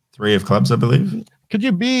 3 of clubs, I believe. Could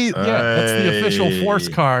you be? Yeah, that's the official force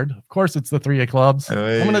card. Of course, it's the 3 of clubs. I'm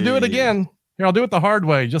going to do it again. Here, I'll do it the hard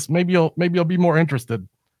way. Just maybe you'll be more interested.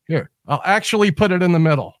 Here, I'll actually put it in the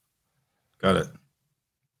middle. Got it.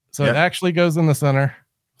 So it actually goes in the center.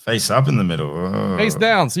 Face up in the middle. Oh. Face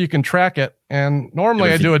down, so you can track it. And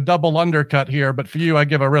normally I do a double undercut here, but for you, I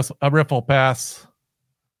give a riffle pass.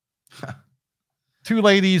 2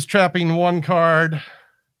 ladies trapping 1 card.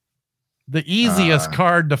 The easiest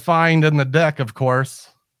card to find in the deck, of course.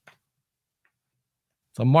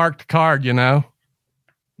 It's a marked card, you know.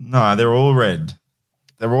 No, they're all red.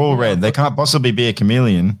 They're all red. They can't possibly be a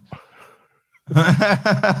chameleon. Hey,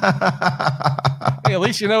 at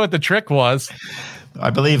least you know what the trick was. I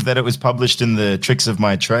believe that it was published in the Tricks of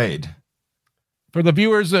My Trade. For the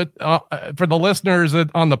viewers for the listeners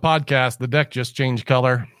on the podcast, the deck just changed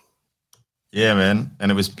color. Yeah, man.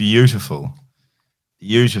 And it was beautiful.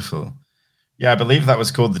 Beautiful. Yeah, I believe that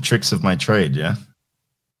was called the Tricks of My Trade, yeah?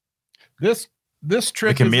 This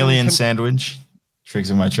trick the chameleon sandwich,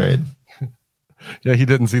 Tricks of My Trade. Yeah, he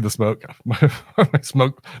didn't see the smoke.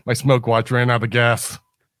 My smoke watch ran out of gas.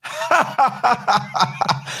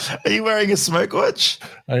 Are you wearing a smoke watch?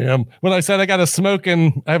 I am. When I said I have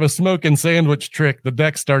a smoking sandwich trick, the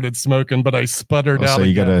deck started smoking, but I sputtered out. So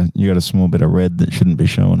you got a small bit of red that shouldn't be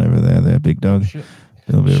showing over there, big dog. Shit.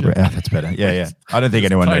 A little bit of red. That's better. Yeah. I don't think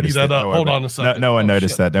anyone noticed that. Hold on a second. No one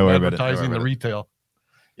noticed that. Don't worry about it. Advertising the retail.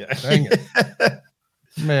 Yeah. Dang it.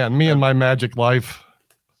 Man, me and my magic life.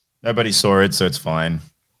 Nobody saw it, so it's fine.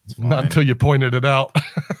 Not until you pointed it out.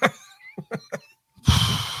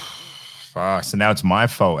 So now it's my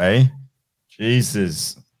fault, eh?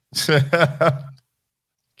 Jesus. Can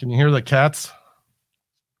you hear the cats?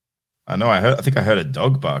 I know. I think I heard a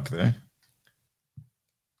dog bark there.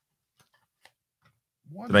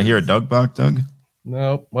 Did I hear a dog bark, Doug?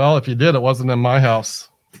 No. Well, if you did, it wasn't in my house.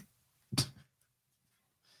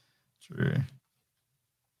 True.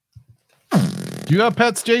 Do you have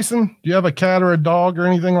pets, Jason? Do you have a cat or a dog or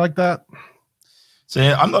anything like that? So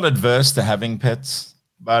yeah, I'm not adverse to having pets,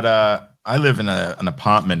 but I live in an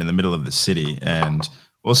apartment in the middle of the city, and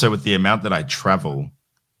also with the amount that I travel,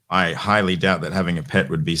 I highly doubt that having a pet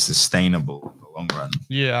would be sustainable in the long run.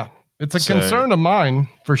 Yeah. It's a concern of mine,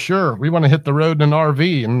 for sure. We want to hit the road in an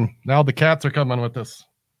RV, and now the cats are coming with us.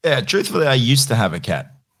 Yeah, truthfully, I used to have a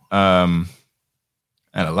cat. And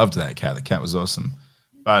I loved that cat. The cat was awesome.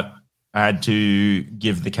 But I had to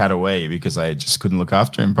give the cat away because I just couldn't look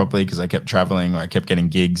after him properly because I kept traveling or I kept getting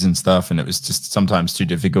gigs and stuff, and it was just sometimes too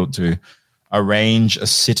difficult to arrange a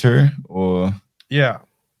sitter or... Yeah.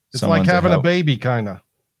 It's like having a baby, kind of.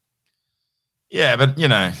 Yeah, but,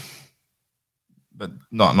 but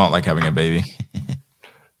not like having a baby.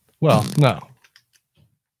 Well, no.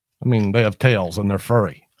 I mean, they have tails and they're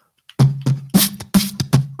furry.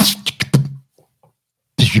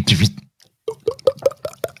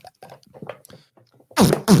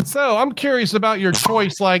 So I'm curious about your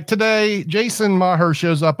choice. Like today, Jason Maher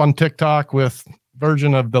shows up on TikTok with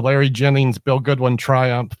version of the Larry Jennings, Bill Goodwin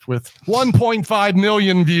triumph with 1.5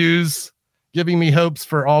 million views, giving me hopes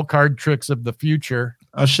for all card tricks of the future.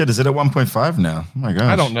 Oh shit, is it at 1.5 now? Oh my gosh.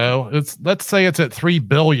 I don't know. Let's say it's at 3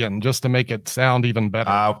 billion just to make it sound even better.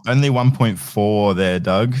 Only 1.4 there,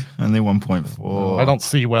 Doug. Only 1.4. I don't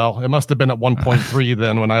see well. It must have been at 1.3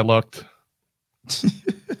 then when I looked.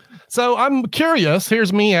 So I'm curious.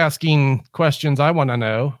 Here's me asking questions I want to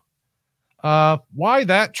know. Why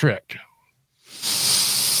that trick?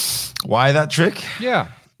 Why that trick? Yeah.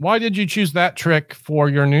 Why did you choose that trick for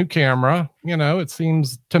your new camera? It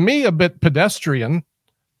seems to me a bit pedestrian.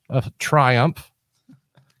 A triumph.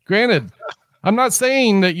 Granted, I'm not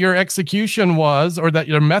saying that your execution was or that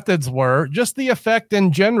your methods were, just the effect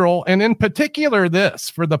in general, and in particular this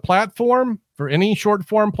for the platform, for any short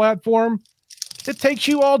form platform, it takes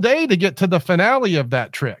you all day to get to the finale of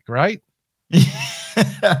that trick, right?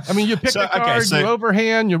 I mean, you pick the card, you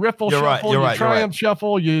overhand, you riffle shuffle, you triumph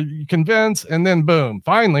shuffle, you convince, and then boom,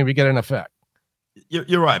 finally we get an effect.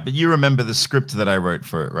 You're right, but you remember the script that I wrote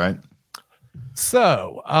for it, right?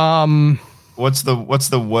 So, what's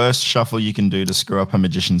the worst shuffle you can do to screw up a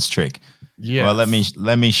magician's trick? Yeah. Well, let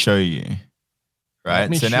me show you.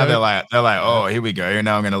 Right. So now they're like, oh, here we go.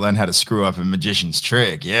 Now I'm going to learn how to screw up a magician's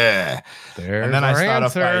trick. Yeah. And then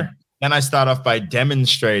I start off by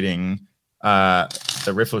demonstrating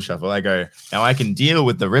the riffle shuffle. I go, now I can deal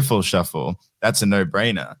with the riffle shuffle. That's a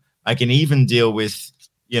no-brainer. I can even deal with,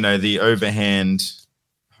 the overhand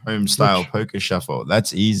home style poker shuffle.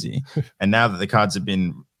 That's easy. And now that the cards have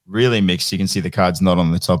been really mixed, you can see the cards not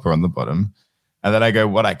on the top or on the bottom. And then I go,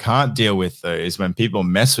 what I can't deal with, though, is when people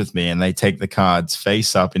mess with me and they take the cards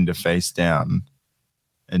face up into face down.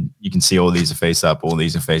 And you can see all these are face up, all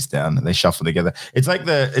these are face down, and they shuffle together. It's like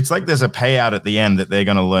there's a payout at the end that they're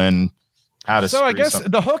going to learn how to. So I guess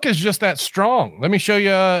the hook is just that strong. Let me show you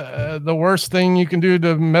the worst thing you can do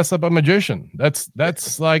to mess up a magician. That's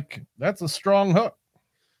a strong hook.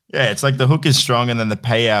 Yeah, it's like the hook is strong, and then the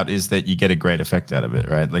payout is that you get a great effect out of it,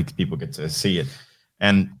 right? Like people get to see it,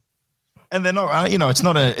 and they're not, it's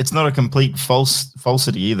not a complete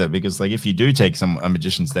falsity either, because like if you do take a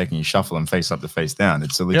magician's deck and you shuffle them face up to face down,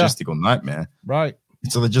 it's a logistical nightmare. Right.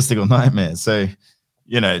 It's a logistical nightmare. So,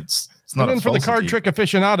 it's not. And then for the card trick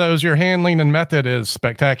aficionados, your handling and method is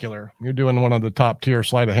spectacular. You're doing one of the top tier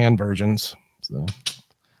sleight of hand versions. So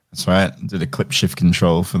that's right. I did a clip shift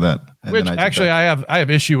control for that. Which actually I have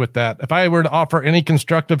issue with that. If I were to offer any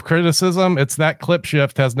constructive criticism, it's that clip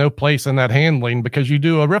shift has no place in that handling, because you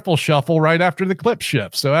do a riffle shuffle right after the clip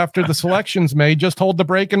shift. So after the selection's made, just hold the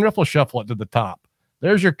break and riffle shuffle it to the top.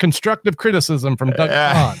 There's your constructive criticism from Doug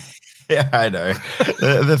Kahn. Yeah, I know.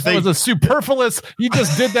 The thing was a superfluous. You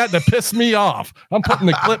just did that to piss me off. I'm putting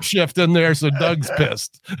the clip shift in there so Doug's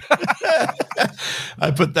pissed.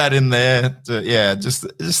 I put that in there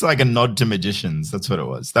just like a nod to magicians. That's what it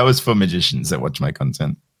was. That was for magicians that watch my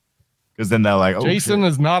content, because then they're like, "Oh, Jason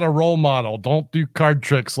is not a role model. Don't do card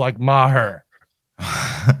tricks like Maher."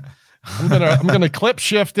 I'm gonna clip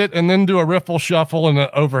shift it and then do a riffle shuffle and an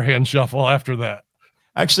overhand shuffle after that.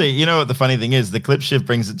 Actually, you know what the funny thing is? The clip shift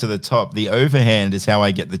brings it to the top. The overhand is how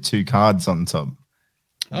I get the two cards on top.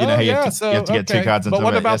 You have to get two cards on top. But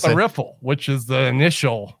what about the riffle, which is the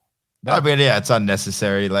initial? It's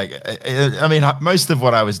unnecessary. Like, I mean, most of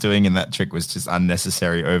what I was doing in that trick was just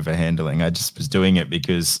unnecessary overhandling. I just was doing it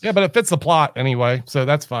because... Yeah, but it fits the plot anyway, so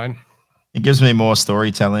that's fine. It gives me more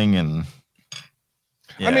storytelling and...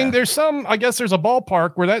 Yeah. I mean, there's a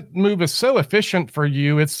ballpark where that move is so efficient for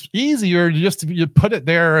you. It's easier you put it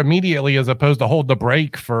there immediately as opposed to hold the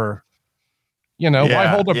break for, why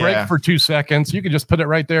hold the break for 2 seconds? You could just put it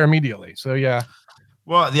right there immediately. So, yeah.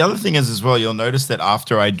 Well, the other thing is as well, you'll notice that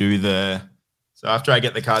after I get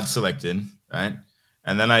the card selected, right?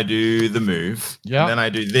 And then I do the move. Yeah. And then I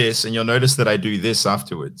do this, and you'll notice that I do this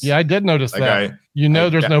afterwards. Yeah, I did notice that.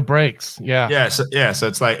 There's no breaks. Yeah. Yeah. So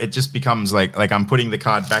it's like, it just becomes like I'm putting the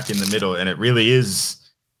card back in the middle, and it really is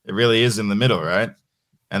in the middle, right?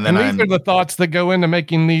 And then these are the thoughts that go into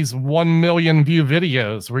making these 1 million view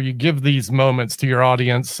videos, where you give these moments to your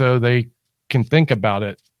audience so they can think about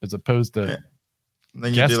it as opposed to. Yeah. And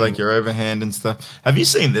then you do like your overhand and stuff. Have you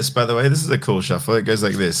seen this, by the way? This is a cool shuffle. It goes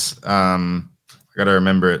like this. I got to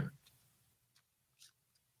remember it.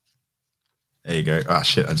 There you go. Oh,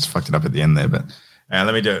 shit. I just fucked it up at the end there. But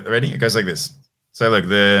let me do it. Ready? It goes like this. So look,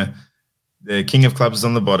 the king of clubs is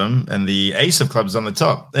on the bottom and the ace of clubs on the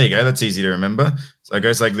top. There you go. That's easy to remember. So it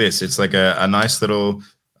goes like this. It's like a nice little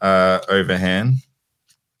overhand.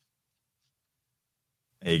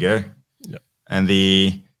 There you go. Yep. And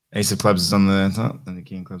the ace of clubs is on the top and the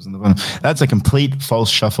king of clubs on the bottom. That's a complete false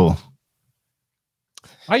shuffle.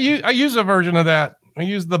 I use a version of that. I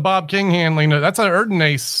use the Bob King handling. That's an Erden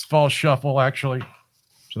Ace false shuffle, actually.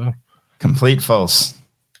 So complete false.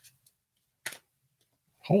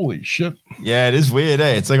 Holy shit. Yeah, it is weird,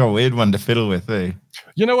 eh? It's like a weird one to fiddle with, eh?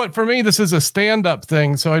 You know what? For me, this is a stand-up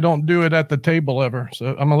thing, so I don't do it at the table ever.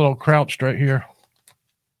 So I'm a little crouched right here.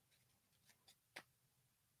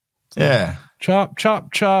 Yeah. Chop,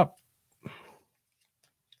 chop, chop.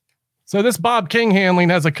 So this Bob King handling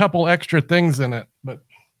has a couple extra things in it, but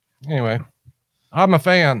anyway, I'm a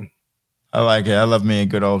fan. I like it. I love me a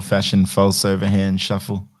good old-fashioned false overhand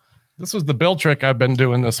shuffle. This was the bill trick I've been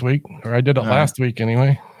doing this week, or I did it last week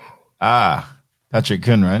anyway. Patrick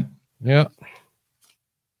Kuhn, right? Yeah.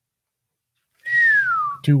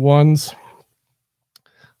 2 1s.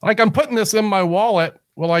 Like, I'm putting this in my wallet.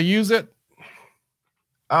 Will I use it?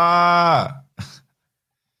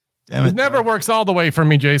 Damn It never works all the way for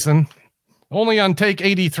me, Jason. Only on take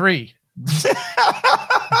 83.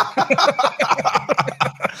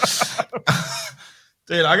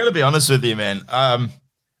 Dude, I gotta be honest with you, man.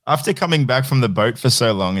 After coming back from the boat for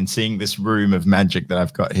so long and seeing this room of magic that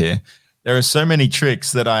I've got here, there are so many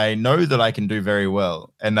tricks that I know that I can do very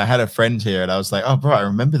well. And I had a friend here and I was like, oh, bro, I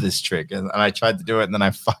remember this trick. And I tried to do it and then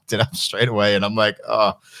I fucked it up straight away. And I'm like,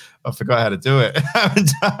 oh, I forgot how to do it.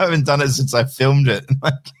 I haven't done it since I filmed it.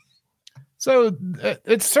 So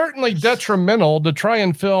it's certainly detrimental to try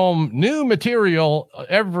and film new material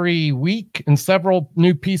every week and several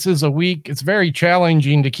new pieces a week. It's very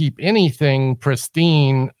challenging to keep anything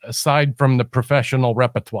pristine aside from the professional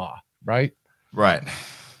repertoire, right? Right.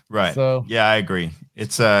 So yeah, I agree.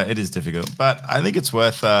 It is difficult, but I think it's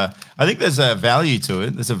worth. I think there's a value to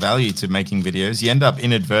it. There's a value to making videos. You end up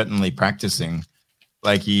inadvertently practicing,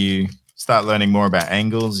 like you start learning more about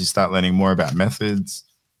angles. You start learning more about methods.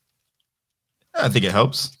 I think it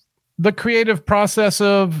helps. The creative process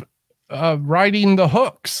of writing the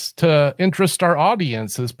hooks to interest our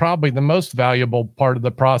audience is probably the most valuable part of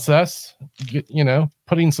the process.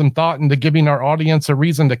 Putting some thought into giving our audience a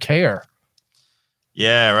reason to care.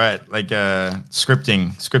 Yeah, right. Like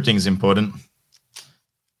scripting. Scripting is important.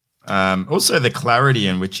 Also, the clarity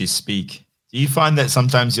in which you speak. Do you find that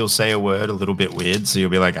sometimes you'll say a word a little bit weird, so you'll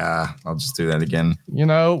be like, I'll just do that again?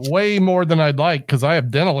 Way more than I'd like because I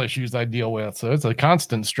have dental issues I deal with, so it's a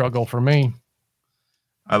constant struggle for me.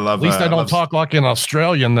 At least I don't talk like an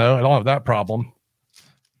Australian, though. I don't have that problem.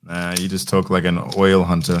 Nah, you just talk like an oil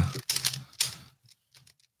hunter.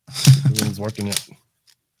 Everything's working yet.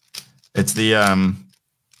 It's the,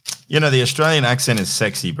 the Australian accent is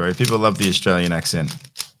sexy, bro. People love the Australian accent.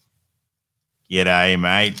 G'day,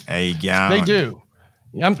 mate. How you going? They do.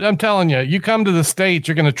 I'm telling you, you come to the States,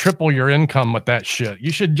 you're going to triple your income with that shit. You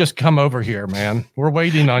should just come over here, man. We're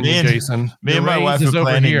waiting on you, Jason. Me and my wife are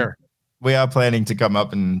planning. We are planning to come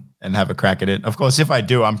up and have a crack at it. Of course, if I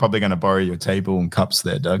do, I'm probably going to borrow your table and cups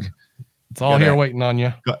there, Doug. It's all here waiting on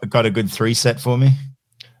you. Got a good 3 set for me?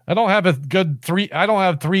 I don't have a good 3. I don't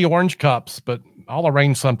have 3 orange cups, but I'll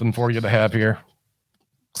arrange something for you to have here.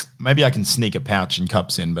 Maybe I can sneak a pouch and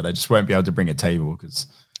cups in, but I just won't be able to bring a table because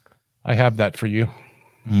I have that for you.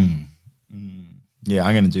 Yeah,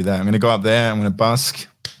 I'm going to do that. I'm going to go up there. I'm going to busk.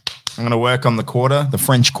 I'm going to work on the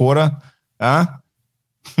French quarter.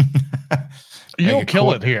 You'll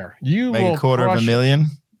kill it here. You make will a quarter of a million.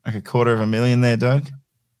 Like a quarter of a million there, Doug.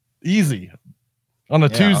 Easy on a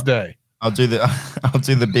Tuesday. I'll do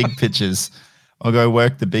the big pitches. I'll go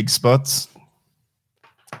work the big spots.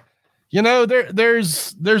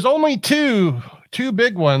 There's only two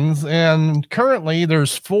big ones, and currently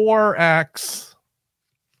there's 4 acts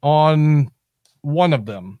on one of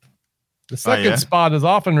them. The second spot is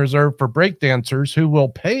often reserved for breakdancers who will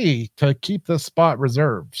pay to keep the spot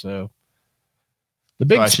reserved. So the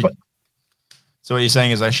big spot. So what you're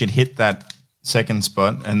saying is I should hit that second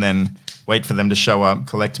spot and then wait for them to show up,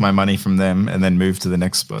 collect my money from them, and then move to the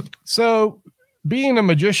next spot. So being a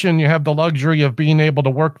magician, you have the luxury of being able to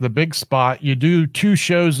work the big spot. You do 2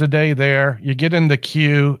 shows a day there. You get in the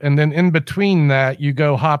queue, and then in between that, you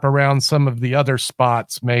go hop around some of the other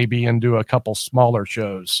spots maybe and do a couple smaller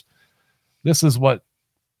shows. This is what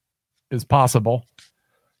is possible.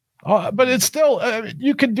 But it's still,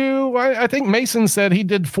 you could do, I think Mason said he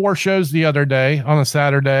did 4 shows the other day on a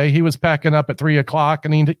Saturday. He was packing up at 3:00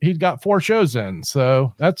 and he got 4 shows in.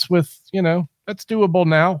 So that's that's doable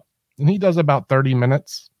now. And he does about 30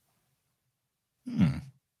 minutes.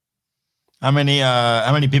 How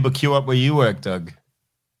many people queue up where you work, Doug?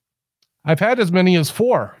 I've had as many as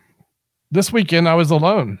 4. This weekend I was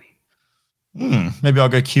alone. Maybe I'll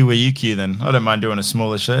go queue where you queue then. I don't mind doing a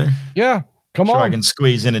smaller show. Yeah, come on. I can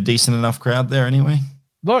squeeze in a decent enough crowd there anyway.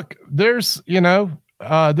 Look, there's,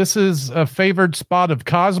 this is a favored spot of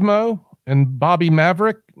Cosmo and Bobby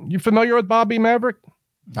Maverick. You familiar with Bobby Maverick?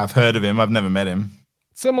 I've heard of him. I've never met him.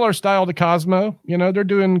 Similar style to Cosmo. They're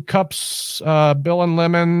doing cups, Bill and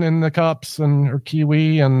Lemon in the cups or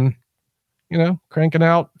Kiwi and, cranking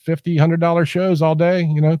out $50, $100 shows all day.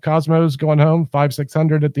 Cosmo's going home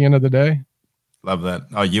 $500-$600 at the end of the day. Love that.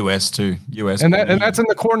 Oh, US too. US. And that's in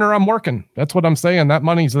the corner I'm working. That's what I'm saying. That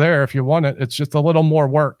money's there if you want it. It's just a little more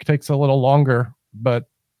work. Takes a little longer, but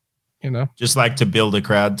just like to build a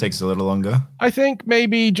crowd takes a little longer. I think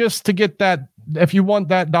maybe just to get that, if you want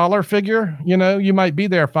that dollar figure, you might be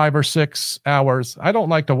there 5 or 6 hours. I don't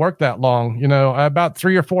like to work that long. About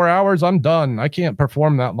 3 or 4 hours, I'm done. I can't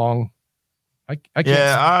perform that long. I can't.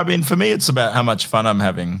 Yeah, I mean, for me, it's about how much fun I'm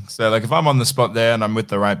having. So, like, if I'm on the spot there and I'm with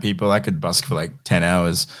the right people, I could busk for like 10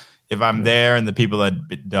 hours. If I'm there and the people are a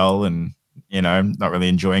bit dull and, not really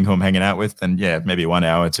enjoying who I'm hanging out with, then yeah, maybe 1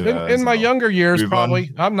 hour, 2 hours. In my younger years,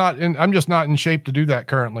 probably. On. I'm just not in shape to do that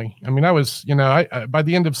currently. I mean, I was, I by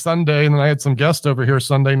the end of Sunday, and then I had some guests over here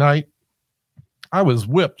Sunday night. I was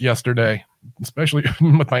whipped yesterday, especially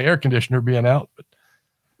with my air conditioner being out.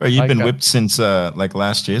 But you've been whipped since like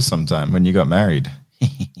last year sometime when you got married.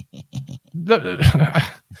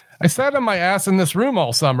 I sat on my ass in this room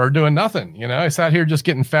all summer doing nothing. I sat here just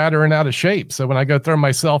getting fatter and out of shape. So when I go throw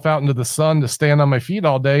myself out into the sun to stand on my feet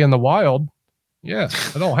all day in the wild, I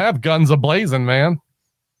don't have guns a-blazing, man.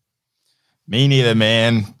 Me neither,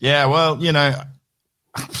 man. Yeah, well,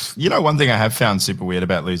 one thing I have found super weird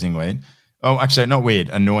about losing weight. Oh, actually, not weird,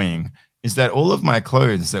 annoying, is that all of my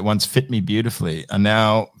clothes that once fit me beautifully are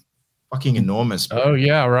now fucking enormous. Bro. Oh,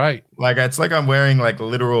 yeah, right. Like, it's like I'm wearing like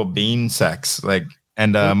literal bean sacks. Like,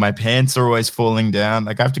 and my pants are always falling down.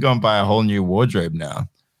 Like, I have to go and buy a whole new wardrobe now.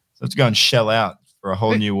 So I have to go and shell out for a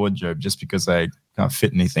whole new wardrobe just because I can't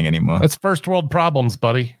fit anything anymore. That's first world problems,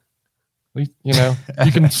 buddy. You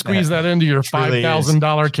can squeeze that into your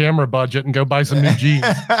 $5,000 camera budget and go buy some new jeans.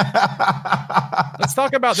 Let's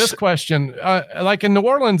talk about this question. Like in New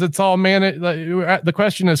Orleans, it's all the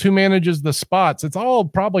question is who manages the spots. It's all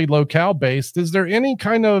probably locale based. Is there any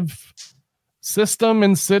kind of system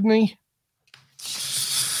in Sydney?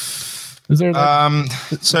 Is there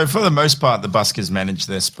so for the most part, the buskers manage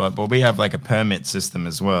their spot, but we have like a permit system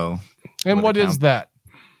as well. And what is that?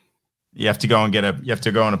 You have to go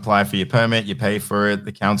and apply for your permit. You pay for it.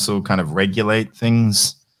 The council kind of regulate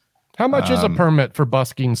things. How much is a permit for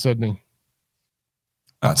busking Sydney?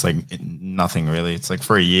 Oh, it's like nothing really. It's like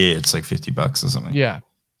for a year, it's like $50 or something. Yeah.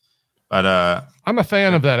 But I'm a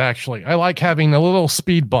fan of that, actually. I like having a little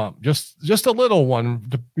speed bump, just a little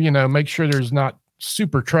one to, make sure there's not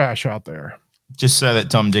super trash out there. Just so that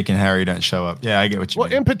Tom, Dick, and Harry don't show up. Yeah, I get what you mean.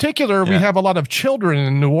 Well, in particular, we have a lot of children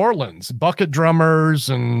in New Orleans, bucket drummers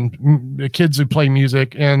and the kids who play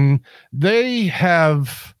music, and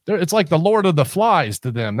it's like the Lord of the Flies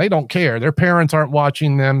to them. They don't care. Their parents aren't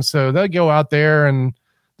watching them, so they go out there and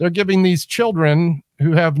they're giving these children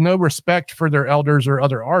who have no respect for their elders or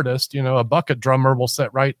other artists. A bucket drummer will sit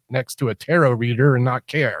right next to a tarot reader and not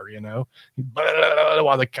care,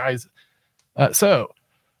 while the guys. So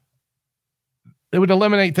it would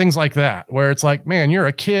eliminate things like that, where it's like, man, you're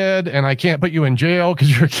a kid and I can't put you in jail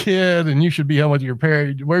because you're a kid and you should be home with your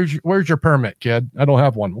parents. Where's your permit, kid? I don't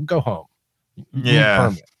have one. We'll go home.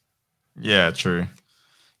 Yeah. Yeah, true.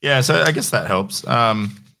 Yeah. So I guess that helps.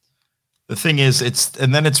 The thing is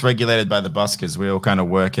it's regulated by the buskers. We all kind of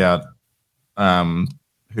work out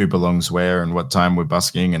who belongs where and what time we're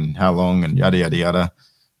busking and how long and yada, yada, yada.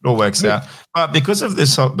 It all works out. But because of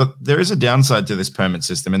this, but there is a downside to this permit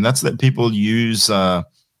system, and that's that people use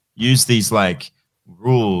these like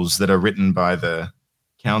rules that are written by the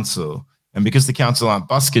council. And because the council aren't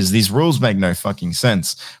buskers, these rules make no fucking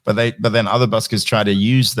sense. But then other buskers try to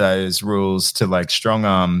use those rules to like strong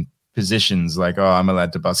arm positions, like, oh, I'm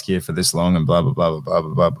allowed to busk here for this long and blah blah blah blah blah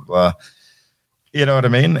blah blah blah. You know what I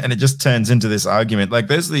mean? And it just turns into this argument. Like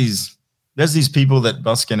there's these people that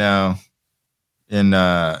busk now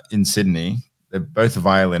in Sydney. They're both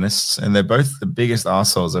violinists, and they're both the biggest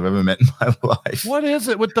assholes I've ever met in my life. What is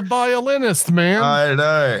it with the violinist, man? I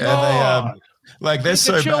know. And they're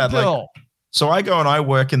so bad. Like, so I go and I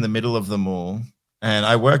work in the middle of the mall, and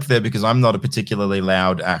I work there because I'm not a particularly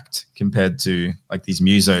loud act compared to like these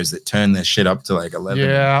musos that turn their shit up to like 11.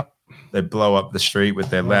 Yeah. They blow up the street with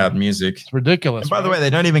their loud music. It's ridiculous. And by the way, they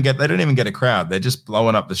don't even get a crowd. They're just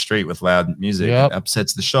blowing up the street with loud music. It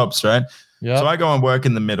upsets the shops, right? Yep. So I go and work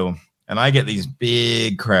in the middle, and I get these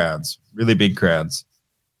big crowds, really big crowds.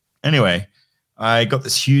 Anyway, I got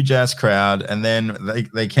this huge ass crowd, and then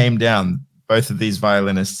they came down. Both of these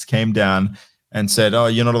violinists came down and said, "Oh,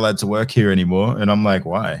 you're not allowed to work here anymore." And I'm like,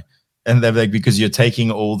 "Why?" And they're like, "Because you're taking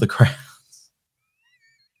all the crowds."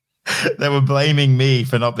 They were blaming me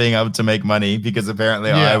for not being able to make money because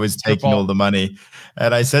apparently I was taking all the money.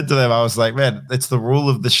 And I said to them, I was like, man, it's the rule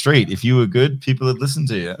of the street. If you were good, people would listen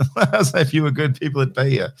to you. I was like, if you were good, people would pay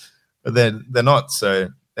you. But they're not. So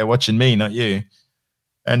they're watching me, not you.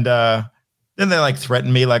 And then they like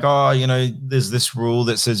threaten me like, oh, there's this rule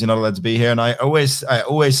that says you're not allowed to be here. And I always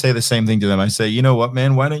say the same thing to them. I say, you know what,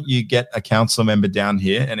 man, why don't you get a council member down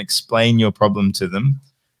here and explain your problem to them?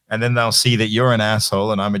 And then they'll see that you're an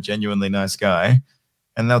asshole and I'm a genuinely nice guy.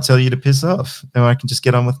 And they'll tell you to piss off. And I can just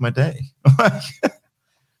get on with my day.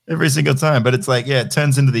 Every single time. But it's like, it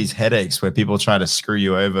turns into these headaches where people try to screw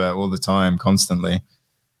you over all the time, constantly.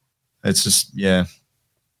 It's just, yeah.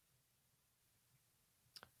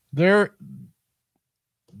 There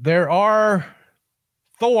are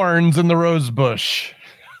thorns in the rose bush,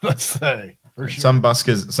 let's say. For sure. Some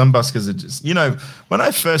buskers are just, when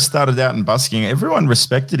I first started out in busking, everyone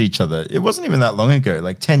respected each other. It wasn't even that long ago,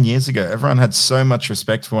 like 10 years ago. Everyone had so much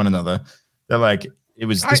respect for one another. They're like, it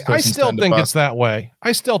was this I still turn to think busk. it's that way.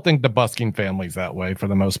 I still think the busking family's that way for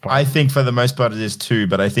the most part. I think for the most part it is too,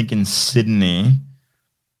 but I think in Sydney,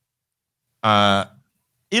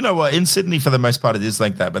 you know what? In Sydney, for the most part, it is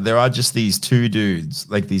like that. But there are just these two dudes,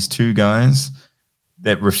 like these two guys,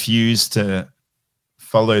 that refuse to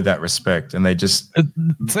follow that respect, and they just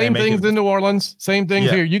same things in New Orleans. Same things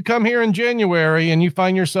here. You come here in January, and you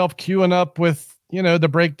find yourself queuing up with the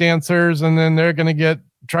break dancers, and then they're going to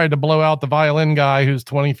try to blow out the violin guy who's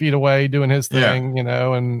 20 feet away doing his thing.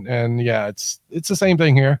 It's the same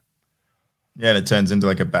thing here. Yeah, and it turns into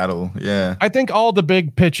like a battle. Yeah. I think all the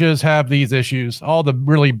big pitches have these issues. All the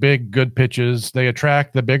really big, good pitches, they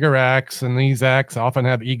attract the bigger acts, and these acts often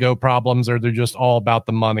have ego problems, or they're just all about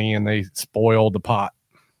the money and they spoil the pot.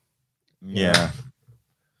 Yeah.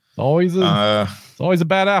 It's always a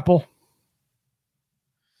bad apple.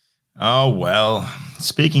 Oh, well,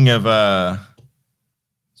 speaking of bad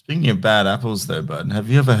apples though, bud, have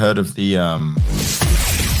you ever heard of the,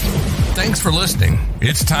 Thanks for listening.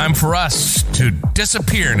 It's time for us to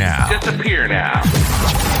disappear now.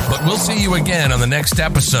 But we'll see you again on the next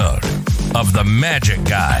episode of The Magic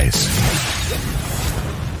Guys.